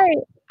 Right.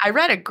 I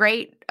read a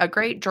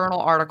great journal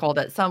article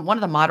that one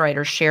of the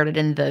moderators shared it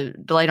in the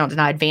Delay Don't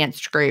Deny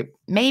Advanced group,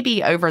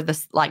 maybe over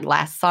this like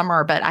last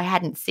summer, but I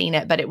hadn't seen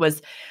it. But it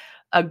was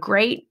a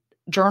great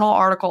journal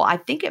article. I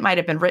think it might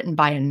have been written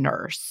by a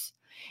nurse.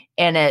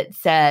 And it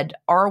said,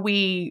 are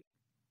we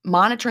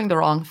monitoring the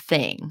wrong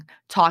thing,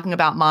 talking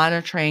about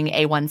monitoring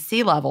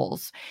A1C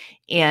levels,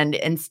 and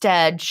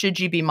instead, should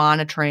you be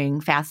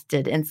monitoring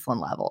fasted insulin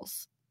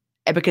levels?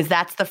 Because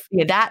that's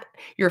that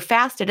your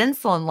fasted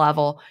insulin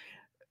level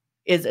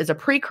is a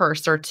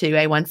precursor to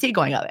A1C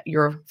going up.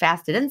 Your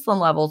fasted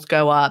insulin levels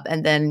go up,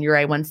 and then your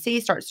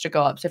A1C starts to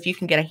go up. So if you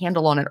can get a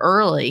handle on it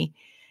early,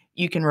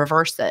 you can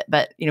reverse it.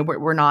 But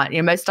we're not.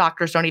 Most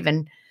doctors don't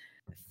even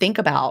think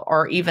about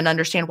or even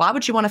understand, why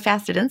would you want a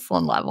fasted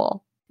insulin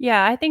level?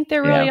 Yeah, I think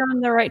they're really on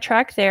the right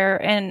track there.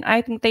 And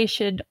I think they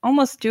should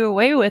almost do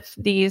away with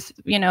these,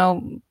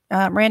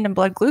 random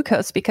blood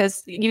glucose,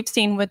 because you've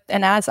seen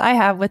and as I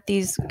have with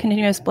these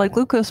continuous blood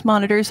glucose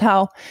monitors,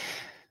 how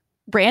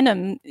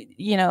random,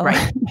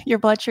 right. your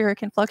blood sugar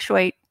can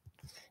fluctuate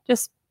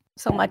just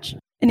so much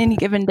in any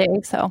given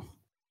day. So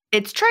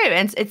it's true.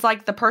 And it's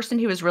like the person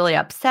who was really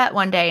upset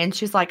one day, and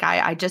she's like,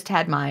 I just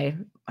had my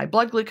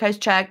blood glucose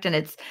checked, and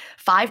it's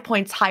 5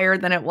 points higher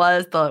than it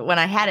was when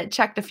I had it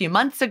checked a few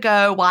months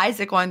ago. Why is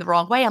it going the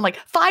wrong way? I'm like,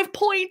 5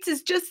 points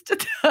is just,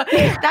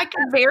 that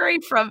can vary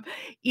from,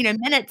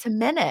 minute to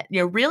minute.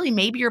 Really,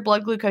 maybe your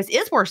blood glucose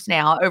is worse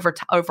now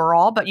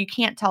overall, but you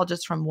can't tell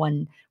just from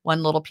one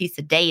little piece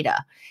of data.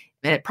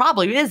 And it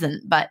probably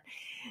isn't, but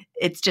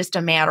it's just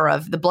a matter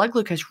of the blood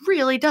glucose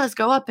really does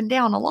go up and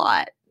down a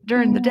lot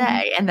during the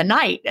day and the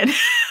night. And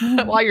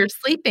while you're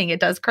sleeping, it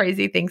does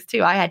crazy things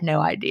too. I had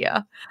no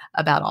idea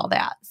about all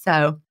that.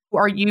 So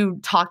are you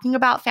talking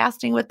about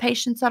fasting with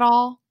patients at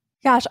all?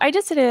 Gosh, I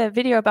just did a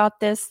video about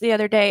this the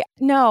other day.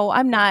 No,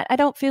 I'm not. I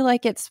don't feel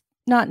like it's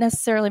not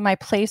necessarily my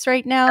place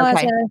right now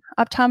as an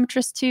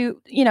optometrist to,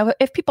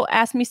 if people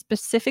ask me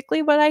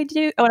specifically what I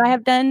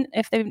have done,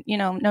 if they,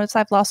 notice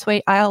I've lost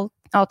weight, I'll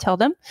tell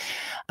them.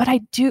 But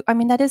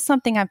that is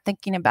something I'm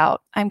thinking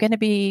about. I'm going to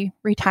be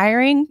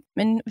retiring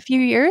in a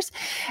few years.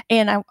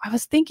 And I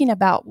was thinking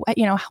about,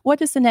 what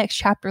does the next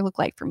chapter look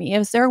like for me?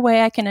 Is there a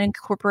way I can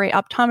incorporate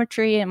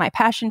optometry and my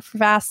passion for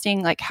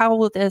fasting? Like, how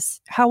will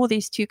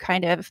these two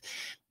kind of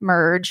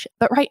merge?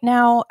 But right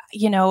now,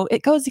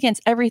 it goes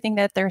against everything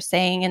that they're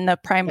saying in the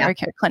primary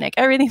care clinic,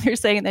 everything they're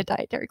saying in the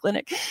dietary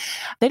clinic.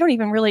 They don't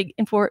even really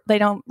they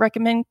don't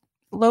recommend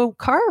low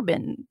carb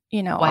in,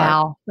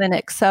 our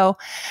clinic. So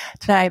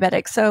to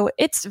diabetics. So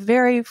it's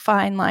very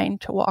fine line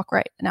to walk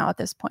right now at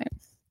this point.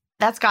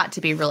 That's got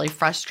to be really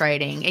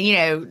frustrating.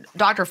 And,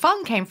 Dr.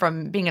 Fung came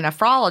from being a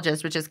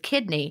nephrologist, which is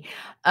kidney,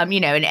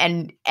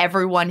 and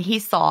everyone he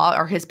saw,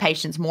 or his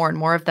patients, more and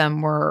more of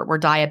them were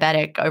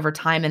diabetic over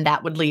time. And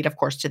that would lead, of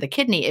course, to the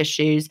kidney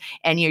issues.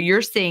 And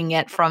you're seeing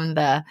it from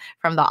the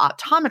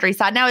optometry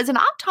side. Now, as an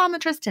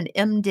optometrist and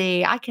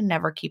MD, I can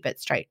never keep it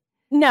straight.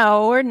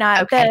 No, we're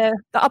not. Okay.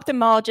 The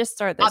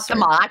ophthalmologists are the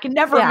I can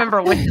never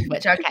remember which is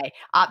which. Okay.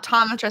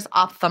 Optometrist,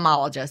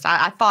 ophthalmologist.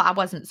 I thought I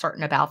wasn't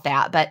certain about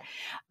that, but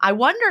I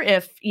wonder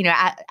if,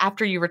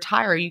 after you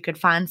retire, you could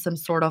find some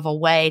sort of a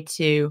way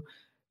to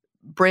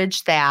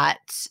bridge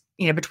that,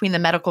 between the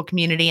medical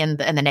community and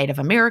the Native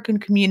American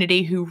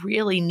community who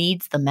really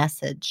needs the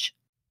message.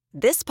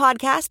 This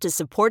podcast is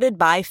supported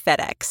by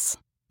FedEx.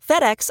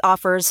 FedEx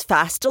offers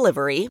fast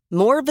delivery,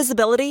 more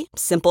visibility,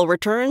 simple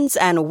returns,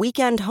 and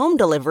weekend home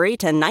delivery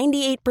to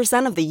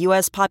 98% of the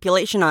U.S.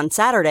 population on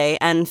Saturday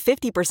and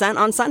 50%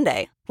 on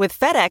Sunday. With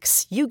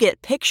FedEx, you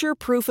get picture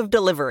proof of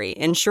delivery,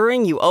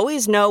 ensuring you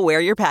always know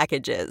where your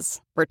package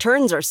is.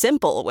 Returns are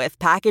simple with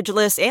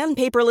packageless and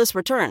paperless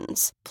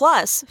returns.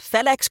 Plus,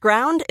 FedEx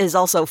Ground is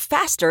also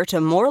faster to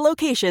more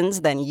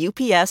locations than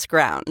UPS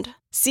Ground.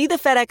 See the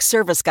FedEx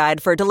service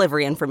guide for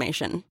delivery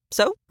information.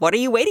 So, what are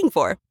you waiting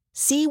for?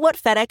 See what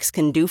FedEx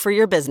can do for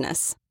your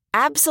business.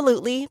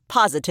 Absolutely,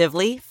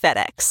 positively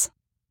FedEx.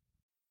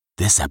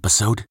 This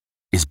episode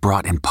is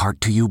brought in part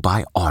to you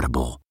by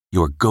Audible,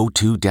 your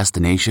go-to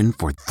destination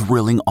for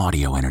thrilling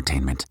audio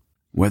entertainment.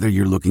 Whether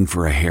you're looking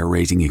for a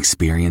hair-raising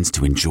experience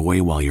to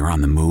enjoy while you're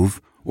on the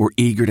move or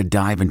eager to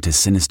dive into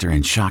sinister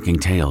and shocking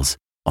tales,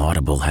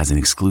 Audible has an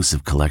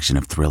exclusive collection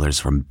of thrillers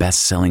from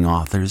best-selling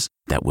authors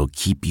that will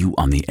keep you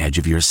on the edge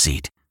of your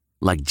seat.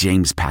 Like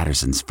James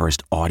Patterson's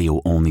first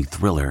audio-only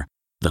thriller,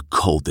 The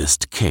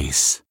Coldest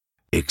Case.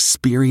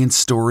 Experience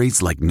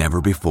stories like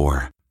never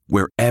before,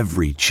 where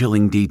every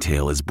chilling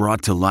detail is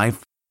brought to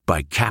life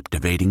by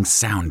captivating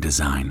sound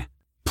design.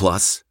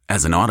 Plus,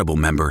 as an Audible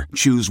member,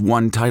 choose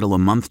one title a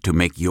month to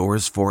make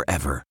yours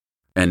forever.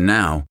 And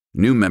now,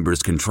 new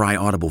members can try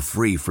Audible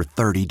free for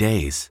 30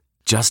 days.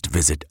 Just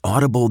visit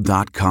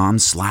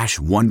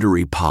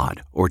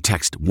audible.com/WonderyPod or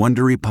text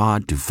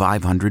WonderyPod to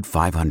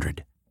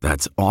 500-500.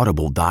 That's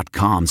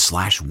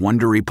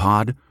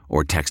audible.com/WonderyPod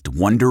or text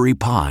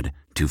WonderyPod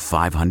to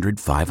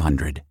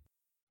 500-500.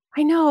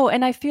 I know.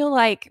 And I feel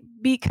like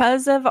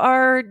because of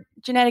our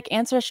genetic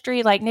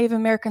ancestry, like Native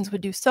Americans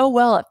would do so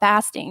well at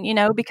fasting,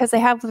 because they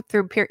have lived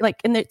through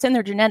it's in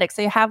their genetics.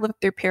 They have lived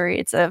through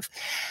periods of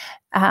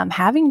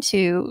having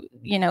to,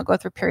 go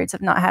through periods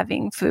of not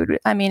having food.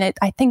 I mean,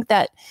 I think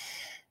that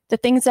the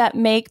things that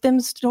make them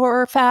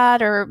store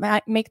fat or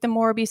make them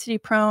more obesity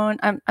prone,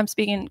 I'm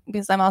speaking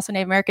because I'm also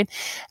Native American,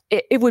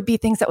 it would be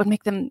things that would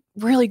make them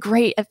really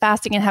great at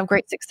fasting and have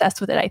great success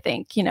with it, I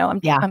think.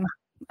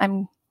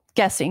 I'm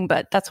guessing,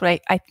 but that's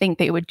what I think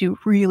they would do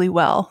really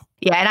well.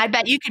 Yeah, and I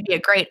bet you could be a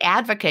great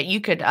advocate.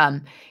 You could,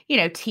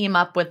 team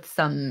up with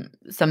some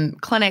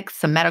clinics,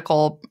 some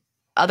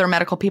other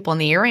medical people in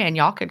the area, and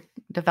y'all could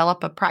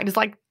develop a practice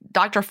like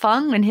Dr.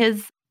 Fung and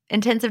his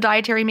intensive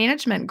dietary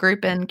management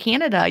group in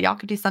Canada. Y'all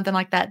could do something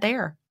like that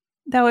there.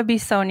 That would be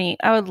so neat.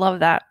 I would love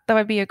that. That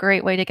would be a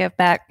great way to give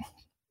back.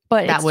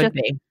 But that would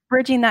be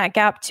bridging that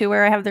gap to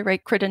where I have the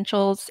right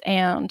credentials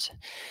and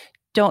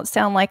don't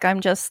sound like I'm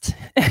just,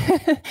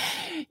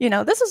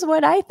 this is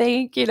what I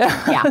think,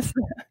 Yeah,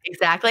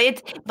 exactly.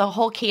 It's the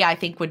whole key, I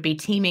think, would be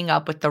teaming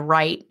up with the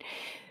right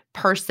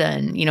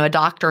person, a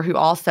doctor who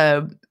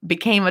also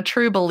became a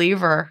true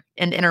believer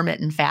in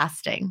intermittent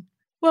fasting.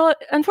 Well,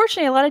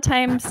 unfortunately, a lot of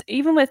times,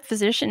 even with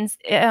physicians,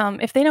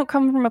 if they don't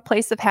come from a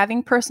place of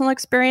having personal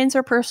experience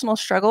or personal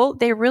struggle,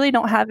 they really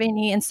don't have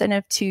any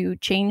incentive to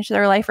change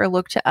their life or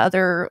look to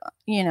other,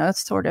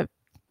 sort of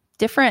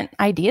different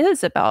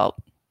ideas about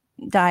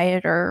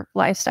diet or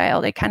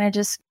lifestyle. They kind of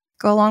just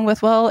go along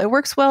with, well, it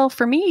works well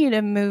for me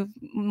to move,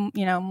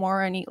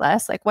 more and eat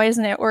less. Like, why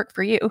doesn't it work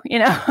for you?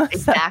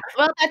 Exactly.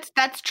 Well,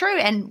 that's true.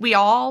 And we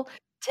all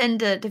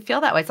tend to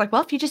feel that way. It's like,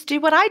 well, if you just do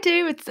what I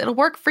do, it'll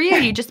work for you.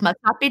 You just must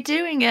not be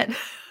doing it.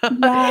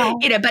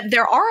 Yeah. But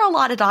there are a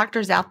lot of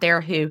doctors out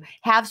there who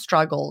have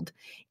struggled.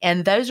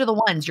 And those are the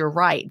ones, you're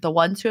right, the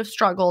ones who have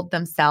struggled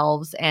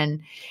themselves and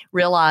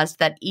realized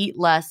that eat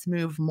less,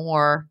 move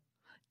more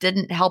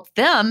didn't help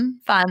them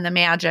find the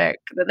magic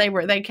that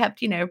they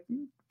kept,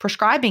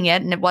 prescribing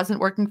it, and it wasn't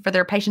working for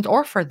their patients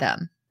or for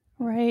them.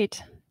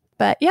 Right.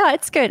 But yeah,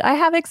 it's good. I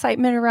have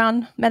excitement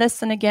around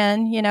medicine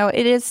again.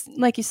 It is,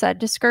 like you said,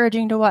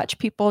 discouraging to watch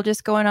people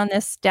just going on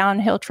this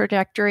downhill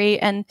trajectory.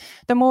 And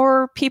the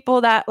more people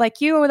that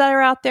like you that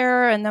are out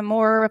there and the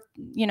more,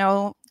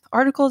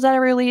 articles that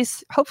are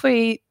released,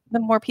 hopefully the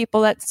more people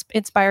that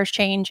inspires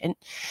change.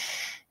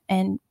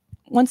 And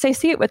once they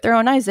see it with their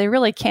own eyes, they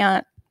really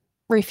can't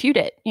refute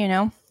it,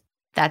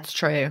 That's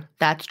true.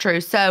 That's true.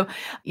 So,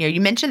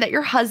 you mentioned that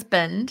your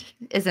husband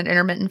is an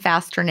intermittent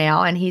faster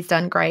now, and he's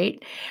done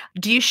great.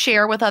 Do you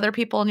share with other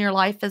people in your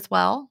life as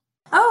well?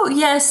 Oh,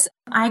 yes.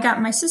 I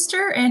got my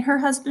sister and her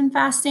husband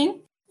fasting,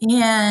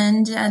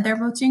 and they're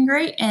both doing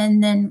great.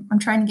 And then I'm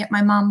trying to get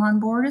my mom on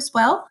board as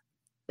well.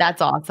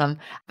 That's awesome.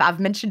 I've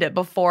mentioned it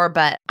before,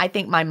 but I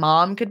think my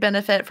mom could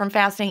benefit from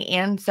fasting,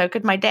 and so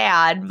could my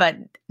dad, but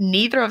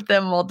neither of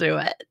them will do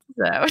it.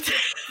 So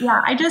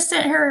yeah, I just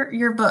sent her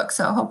your book,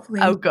 so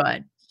hopefully. Oh,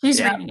 good.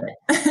 She's reading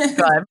it.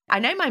 Good. I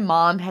know my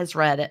mom has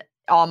read it,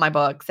 all my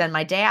books, and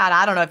my dad,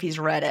 I don't know if he's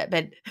read it,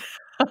 but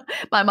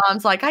my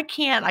mom's like, I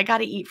can't. I got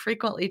to eat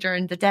frequently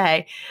during the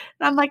day.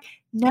 And I'm like,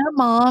 no,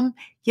 Mom,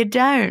 you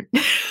don't.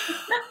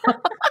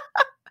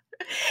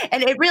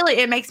 And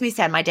it makes me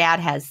sad. My dad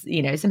has,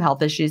 some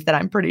health issues that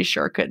I'm pretty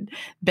sure could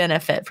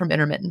benefit from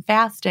intermittent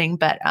fasting,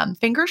 but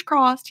fingers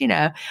crossed,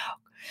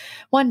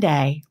 one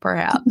day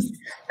perhaps.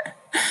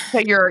 So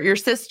your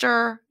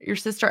sister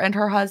and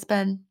her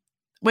husband,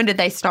 when did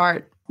they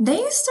start? They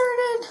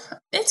started,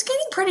 it's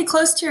getting pretty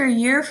close to a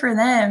year for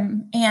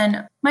them.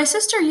 And my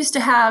sister used to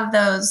have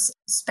those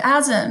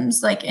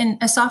spasms, like in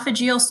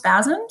esophageal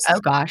spasms. Oh,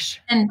 gosh.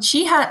 And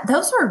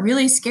those were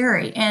really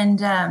scary.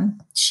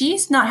 And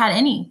she's not had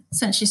any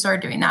since she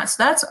started doing that.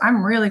 So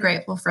I'm really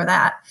grateful for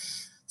that.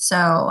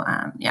 So,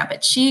 but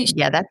that's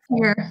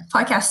your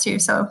podcast too.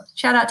 So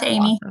shout out to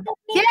Amy. Awesome.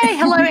 Yay.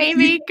 Hello,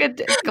 Amy.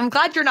 Good. I'm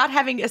glad you're not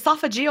having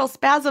esophageal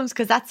spasms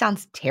because that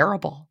sounds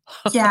terrible.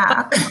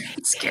 Yeah.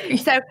 It's scary.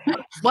 So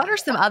what are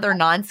some other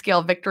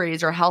non-scale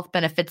victories or health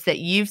benefits that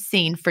you've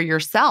seen for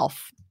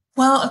yourself?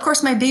 Well, of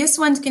course, my biggest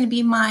one's going to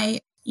be my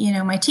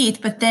teeth,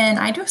 but then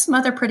I do have some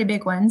other pretty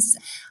big ones.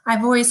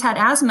 I've always had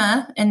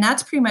asthma, and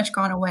that's pretty much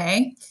gone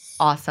away.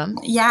 Awesome.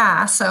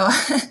 Yeah. So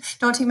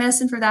don't take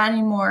medicine for that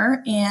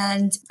anymore.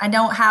 And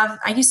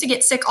I used to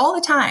get sick all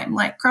the time,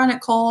 like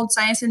chronic cold,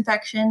 sinus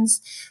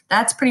infections.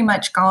 That's pretty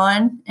much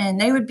gone. And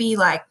they would be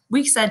like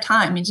weeks at a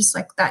time. And just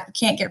like that, you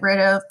can't get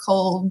rid of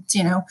cold,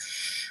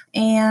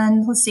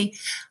 And let's see.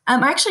 I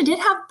actually did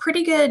have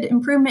pretty good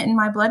improvement in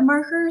my blood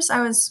markers.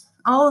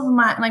 All of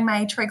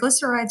my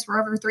triglycerides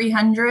were over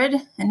 300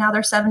 and now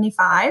they're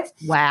 75.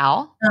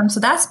 Wow.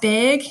 So that's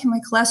big. My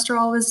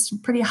cholesterol was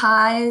pretty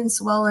high as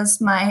well as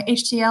my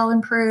HDL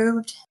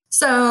improved.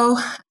 So,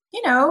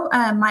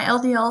 my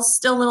LDL is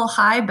still a little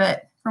high,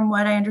 but from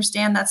what I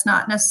understand, that's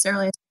not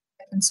necessarily a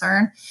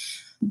concern.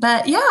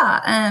 But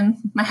yeah,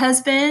 my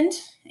husband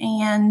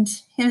and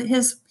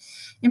his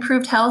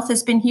improved health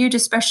has been huge,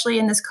 especially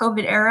in this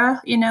COVID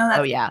era.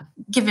 That's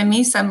given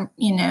me some,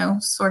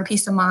 sort of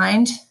peace of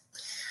mind.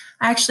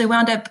 I actually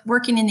wound up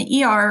working in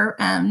the ER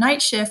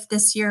night shift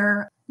this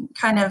year,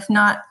 kind of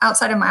not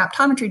outside of my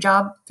optometry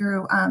job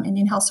through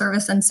Indian Health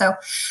Service. And so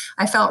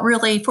I felt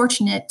really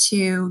fortunate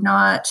to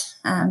not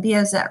be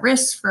as at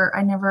risk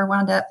I never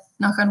wound up,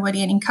 knock on wood,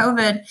 getting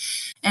COVID.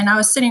 And I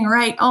was sitting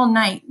right all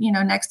night,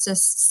 next to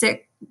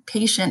sick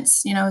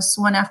patients,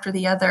 one after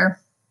the other.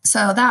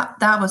 So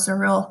that was a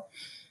real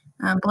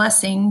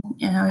blessing,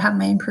 have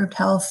my improved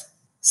health.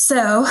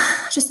 So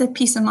just the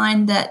peace of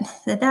mind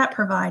that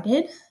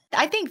provided.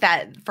 I think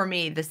that for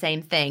me, the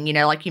same thing,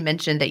 like you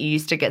mentioned that you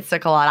used to get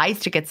sick a lot. I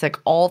used to get sick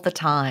all the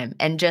time,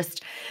 and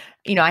just,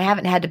 I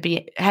haven't had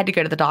to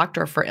go to the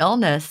doctor for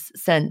illness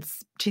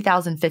since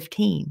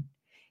 2015.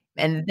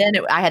 And then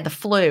I had the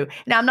flu.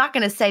 Now, I'm not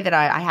going to say that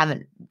I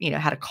haven't,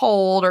 had a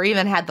cold or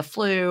even had the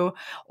flu,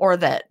 or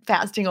that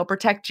fasting will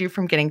protect you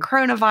from getting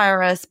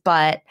coronavirus,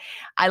 but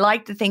I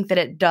like to think that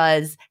it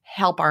does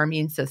help our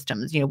immune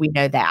systems. We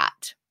know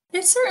that.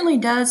 It certainly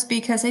does,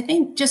 because I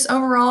think just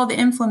overall the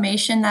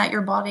inflammation that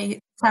your body is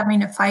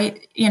having to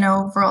fight,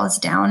 overall is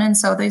down. And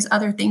so these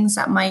other things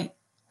that might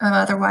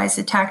otherwise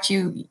attack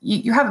you,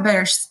 you have a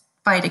better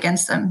fight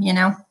against them,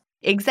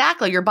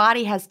 Exactly. Your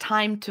body has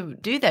time to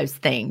do those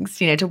things,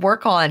 to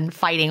work on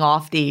fighting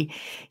off the,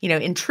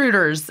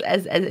 intruders,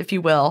 as if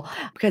you will,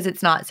 because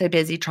it's not so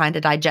busy trying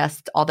to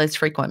digest all those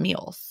frequent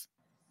meals.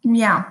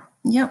 Yeah.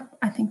 Yep.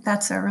 I think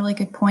that's a really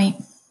good point.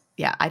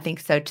 Yeah, I think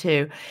so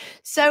too.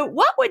 So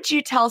what would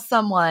you tell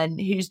someone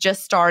who's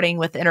just starting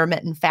with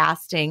intermittent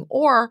fasting,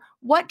 or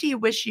what do you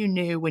wish you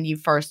knew when you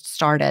first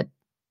started?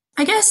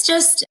 I guess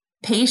just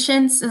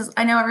patience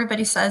I know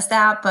everybody says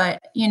that, but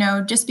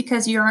just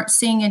because you aren't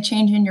seeing a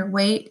change in your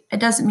weight, it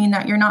doesn't mean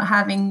that you're not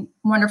having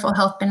wonderful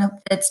health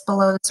benefits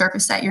below the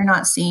surface that you're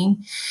not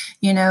seeing.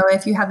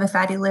 If you have a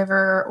fatty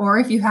liver, or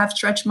if you have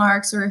stretch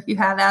marks, or if you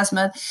have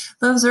asthma,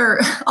 those are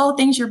all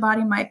things your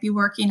body might be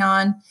working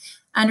on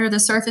under the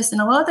surface. And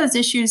a lot of those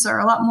issues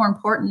are a lot more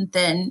important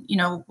than,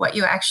 what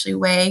you actually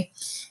weigh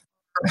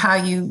or how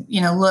you,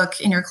 look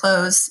in your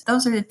clothes.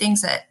 Those are the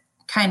things that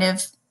kind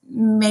of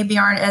maybe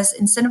aren't as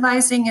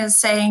incentivizing as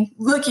saying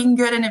looking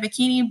good in a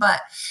bikini, but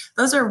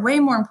those are way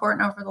more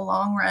important over the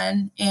long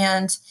run.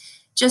 And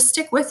just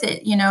stick with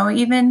it.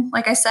 Even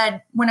like I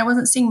said, when I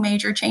wasn't seeing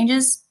major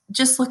changes,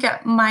 just look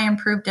at my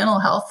improved dental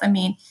health. I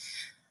mean,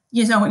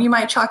 you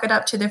might chalk it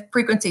up to the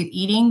frequency of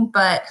eating,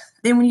 but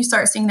then when you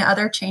start seeing the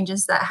other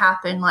changes that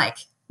happen, like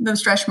the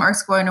stretch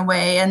marks going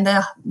away, and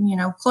the,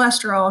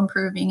 cholesterol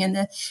improving, and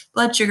the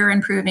blood sugar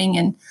improving,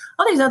 and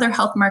all these other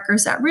health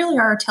markers that really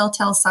are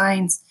telltale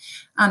signs,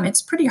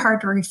 it's pretty hard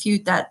to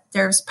refute that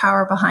there's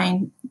power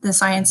behind the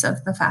science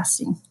of the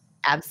fasting.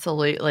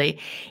 Absolutely.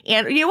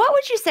 And what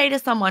would you say to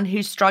someone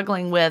who's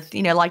struggling with,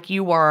 like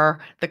you were,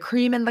 the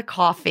cream in the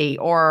coffee,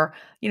 or,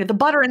 the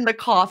butter in the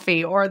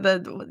coffee, or the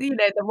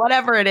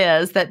whatever it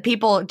is that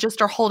people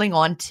just are holding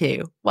on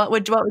to? What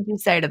would you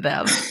say to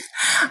them?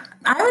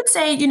 I would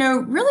say,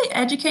 really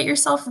educate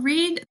yourself,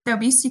 read the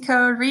Obesity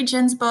Code, read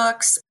Jen's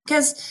books,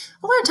 because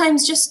a lot of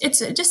times it's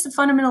just a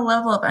fundamental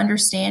level of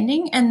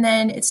understanding. And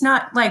then it's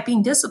not like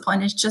being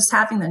disciplined, it's just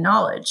having the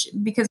knowledge,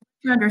 because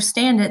if you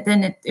understand it,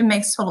 then it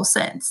makes total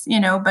sense,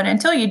 but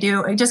until you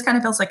do, it just kind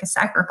of feels like a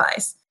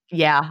sacrifice.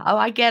 Yeah. Oh,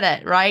 I get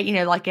it. Right.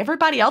 Like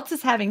everybody else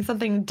is having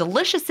something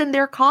delicious in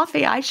their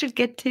coffee, I should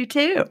get to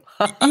too.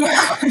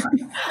 Yeah.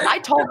 I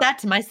told that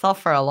to myself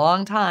for a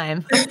long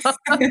time.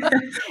 And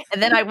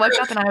then I woke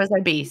up and I was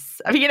obese.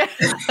 I mean, Yeah.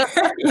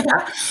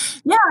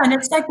 Yeah. And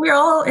it's like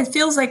it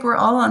feels like we're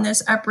all on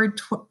this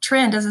upward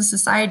trend as a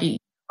society.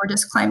 We're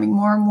just climbing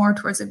more and more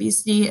towards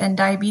obesity and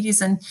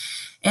diabetes. And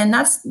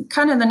that's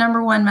kind of the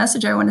number one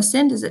message I want to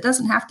send, is it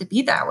doesn't have to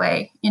be that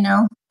way,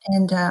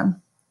 and,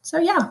 so,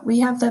 yeah,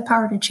 we have the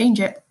power to change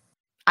it.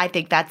 I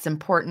think that's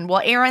important. Well,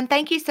 Erin,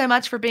 thank you so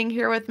much for being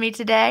here with me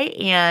today.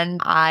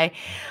 And I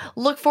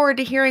look forward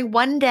to hearing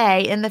one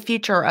day in the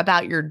future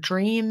about your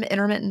dream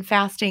intermittent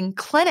fasting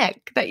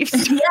clinic that you've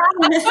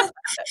started.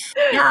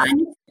 Yeah.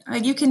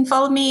 You can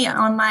follow me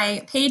on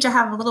my page. I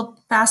have a little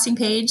fasting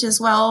page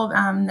as well,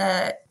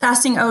 the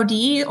Fasting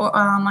OD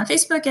on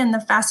Facebook, and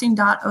the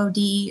fasting.od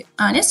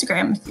on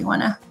Instagram if you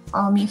want to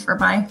follow me for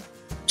my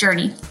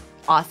journey.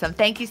 Awesome.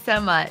 Thank you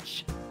so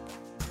much.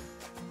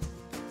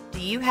 Do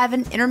you have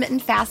an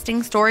intermittent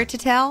fasting story to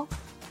tell?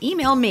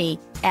 Email me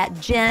at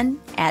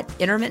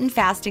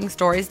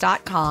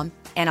jen@intermittentfastingstories.com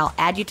and I'll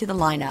add you to the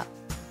lineup.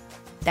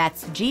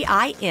 That's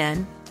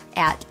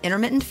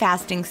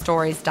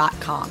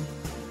GIN@intermittentfastingstories.com.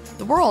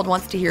 The world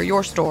wants to hear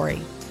your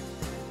story.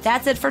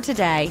 That's it for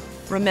today.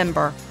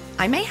 Remember,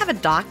 I may have a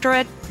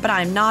doctorate, but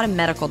I'm not a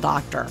medical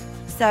doctor.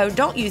 So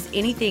don't use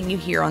anything you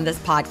hear on this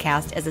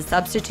podcast as a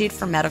substitute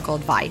for medical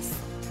advice.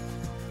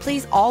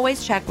 Please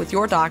always check with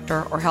your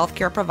doctor or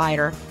healthcare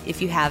provider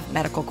if you have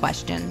medical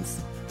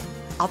questions.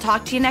 I'll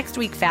talk to you next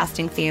week,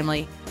 Fasting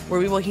Family, where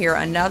we will hear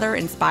another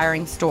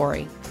inspiring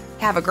story.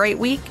 Have a great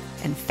week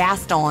and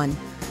fast on.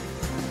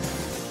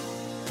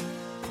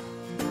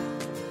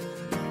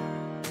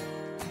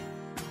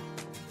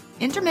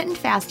 Intermittent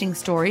Fasting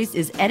Stories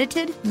is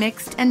edited,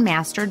 mixed, and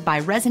mastered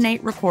by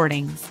Resonate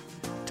Recordings.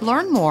 To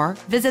learn more,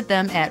 visit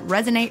them at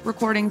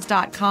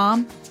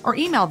resonaterecordings.com or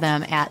email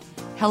them at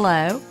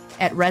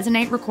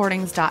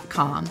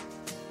hello@resonaterecordings.com.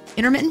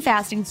 Intermittent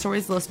Fasting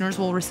Stories listeners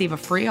will receive a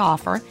free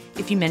offer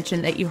if you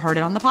mention that you heard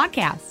it on the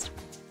podcast.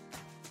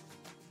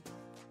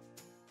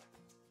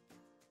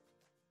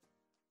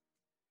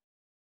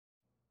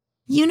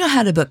 You know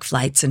how to book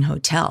flights and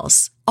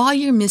hotels. All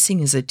you're missing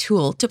is a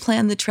tool to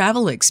plan the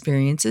travel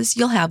experiences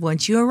you'll have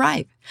once you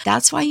arrive.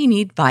 That's why you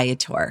need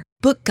Viator.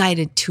 Book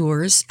guided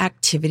tours,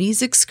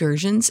 activities,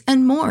 excursions,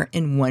 and more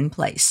in one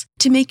place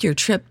to make your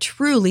trip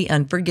truly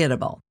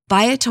unforgettable.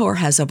 Viator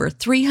has over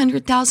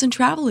 300,000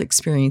 travel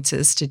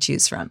experiences to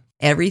choose from.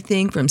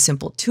 Everything from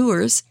simple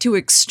tours to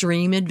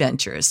extreme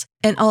adventures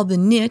and all the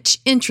niche,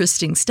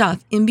 interesting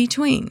stuff in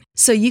between.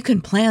 So you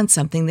can plan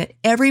something that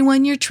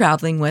everyone you're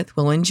traveling with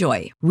will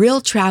enjoy. Real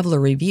traveler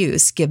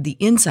reviews give the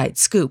inside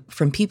scoop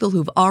from people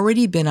who've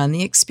already been on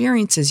the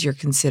experiences you're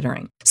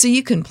considering. So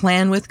you can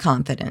plan with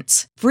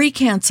confidence. Free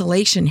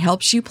cancellation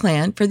helps you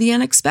plan for the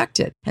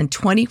unexpected. And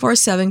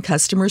 24/7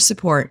 customer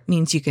support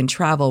means you can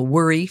travel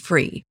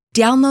worry-free.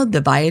 Download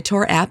the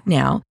Viator app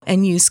now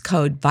and use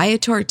code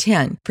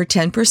Viator10 for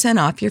 10%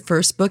 off your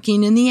first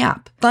booking in the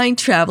app. Find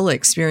travel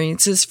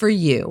experiences for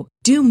you.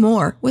 Do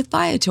more with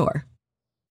Viator.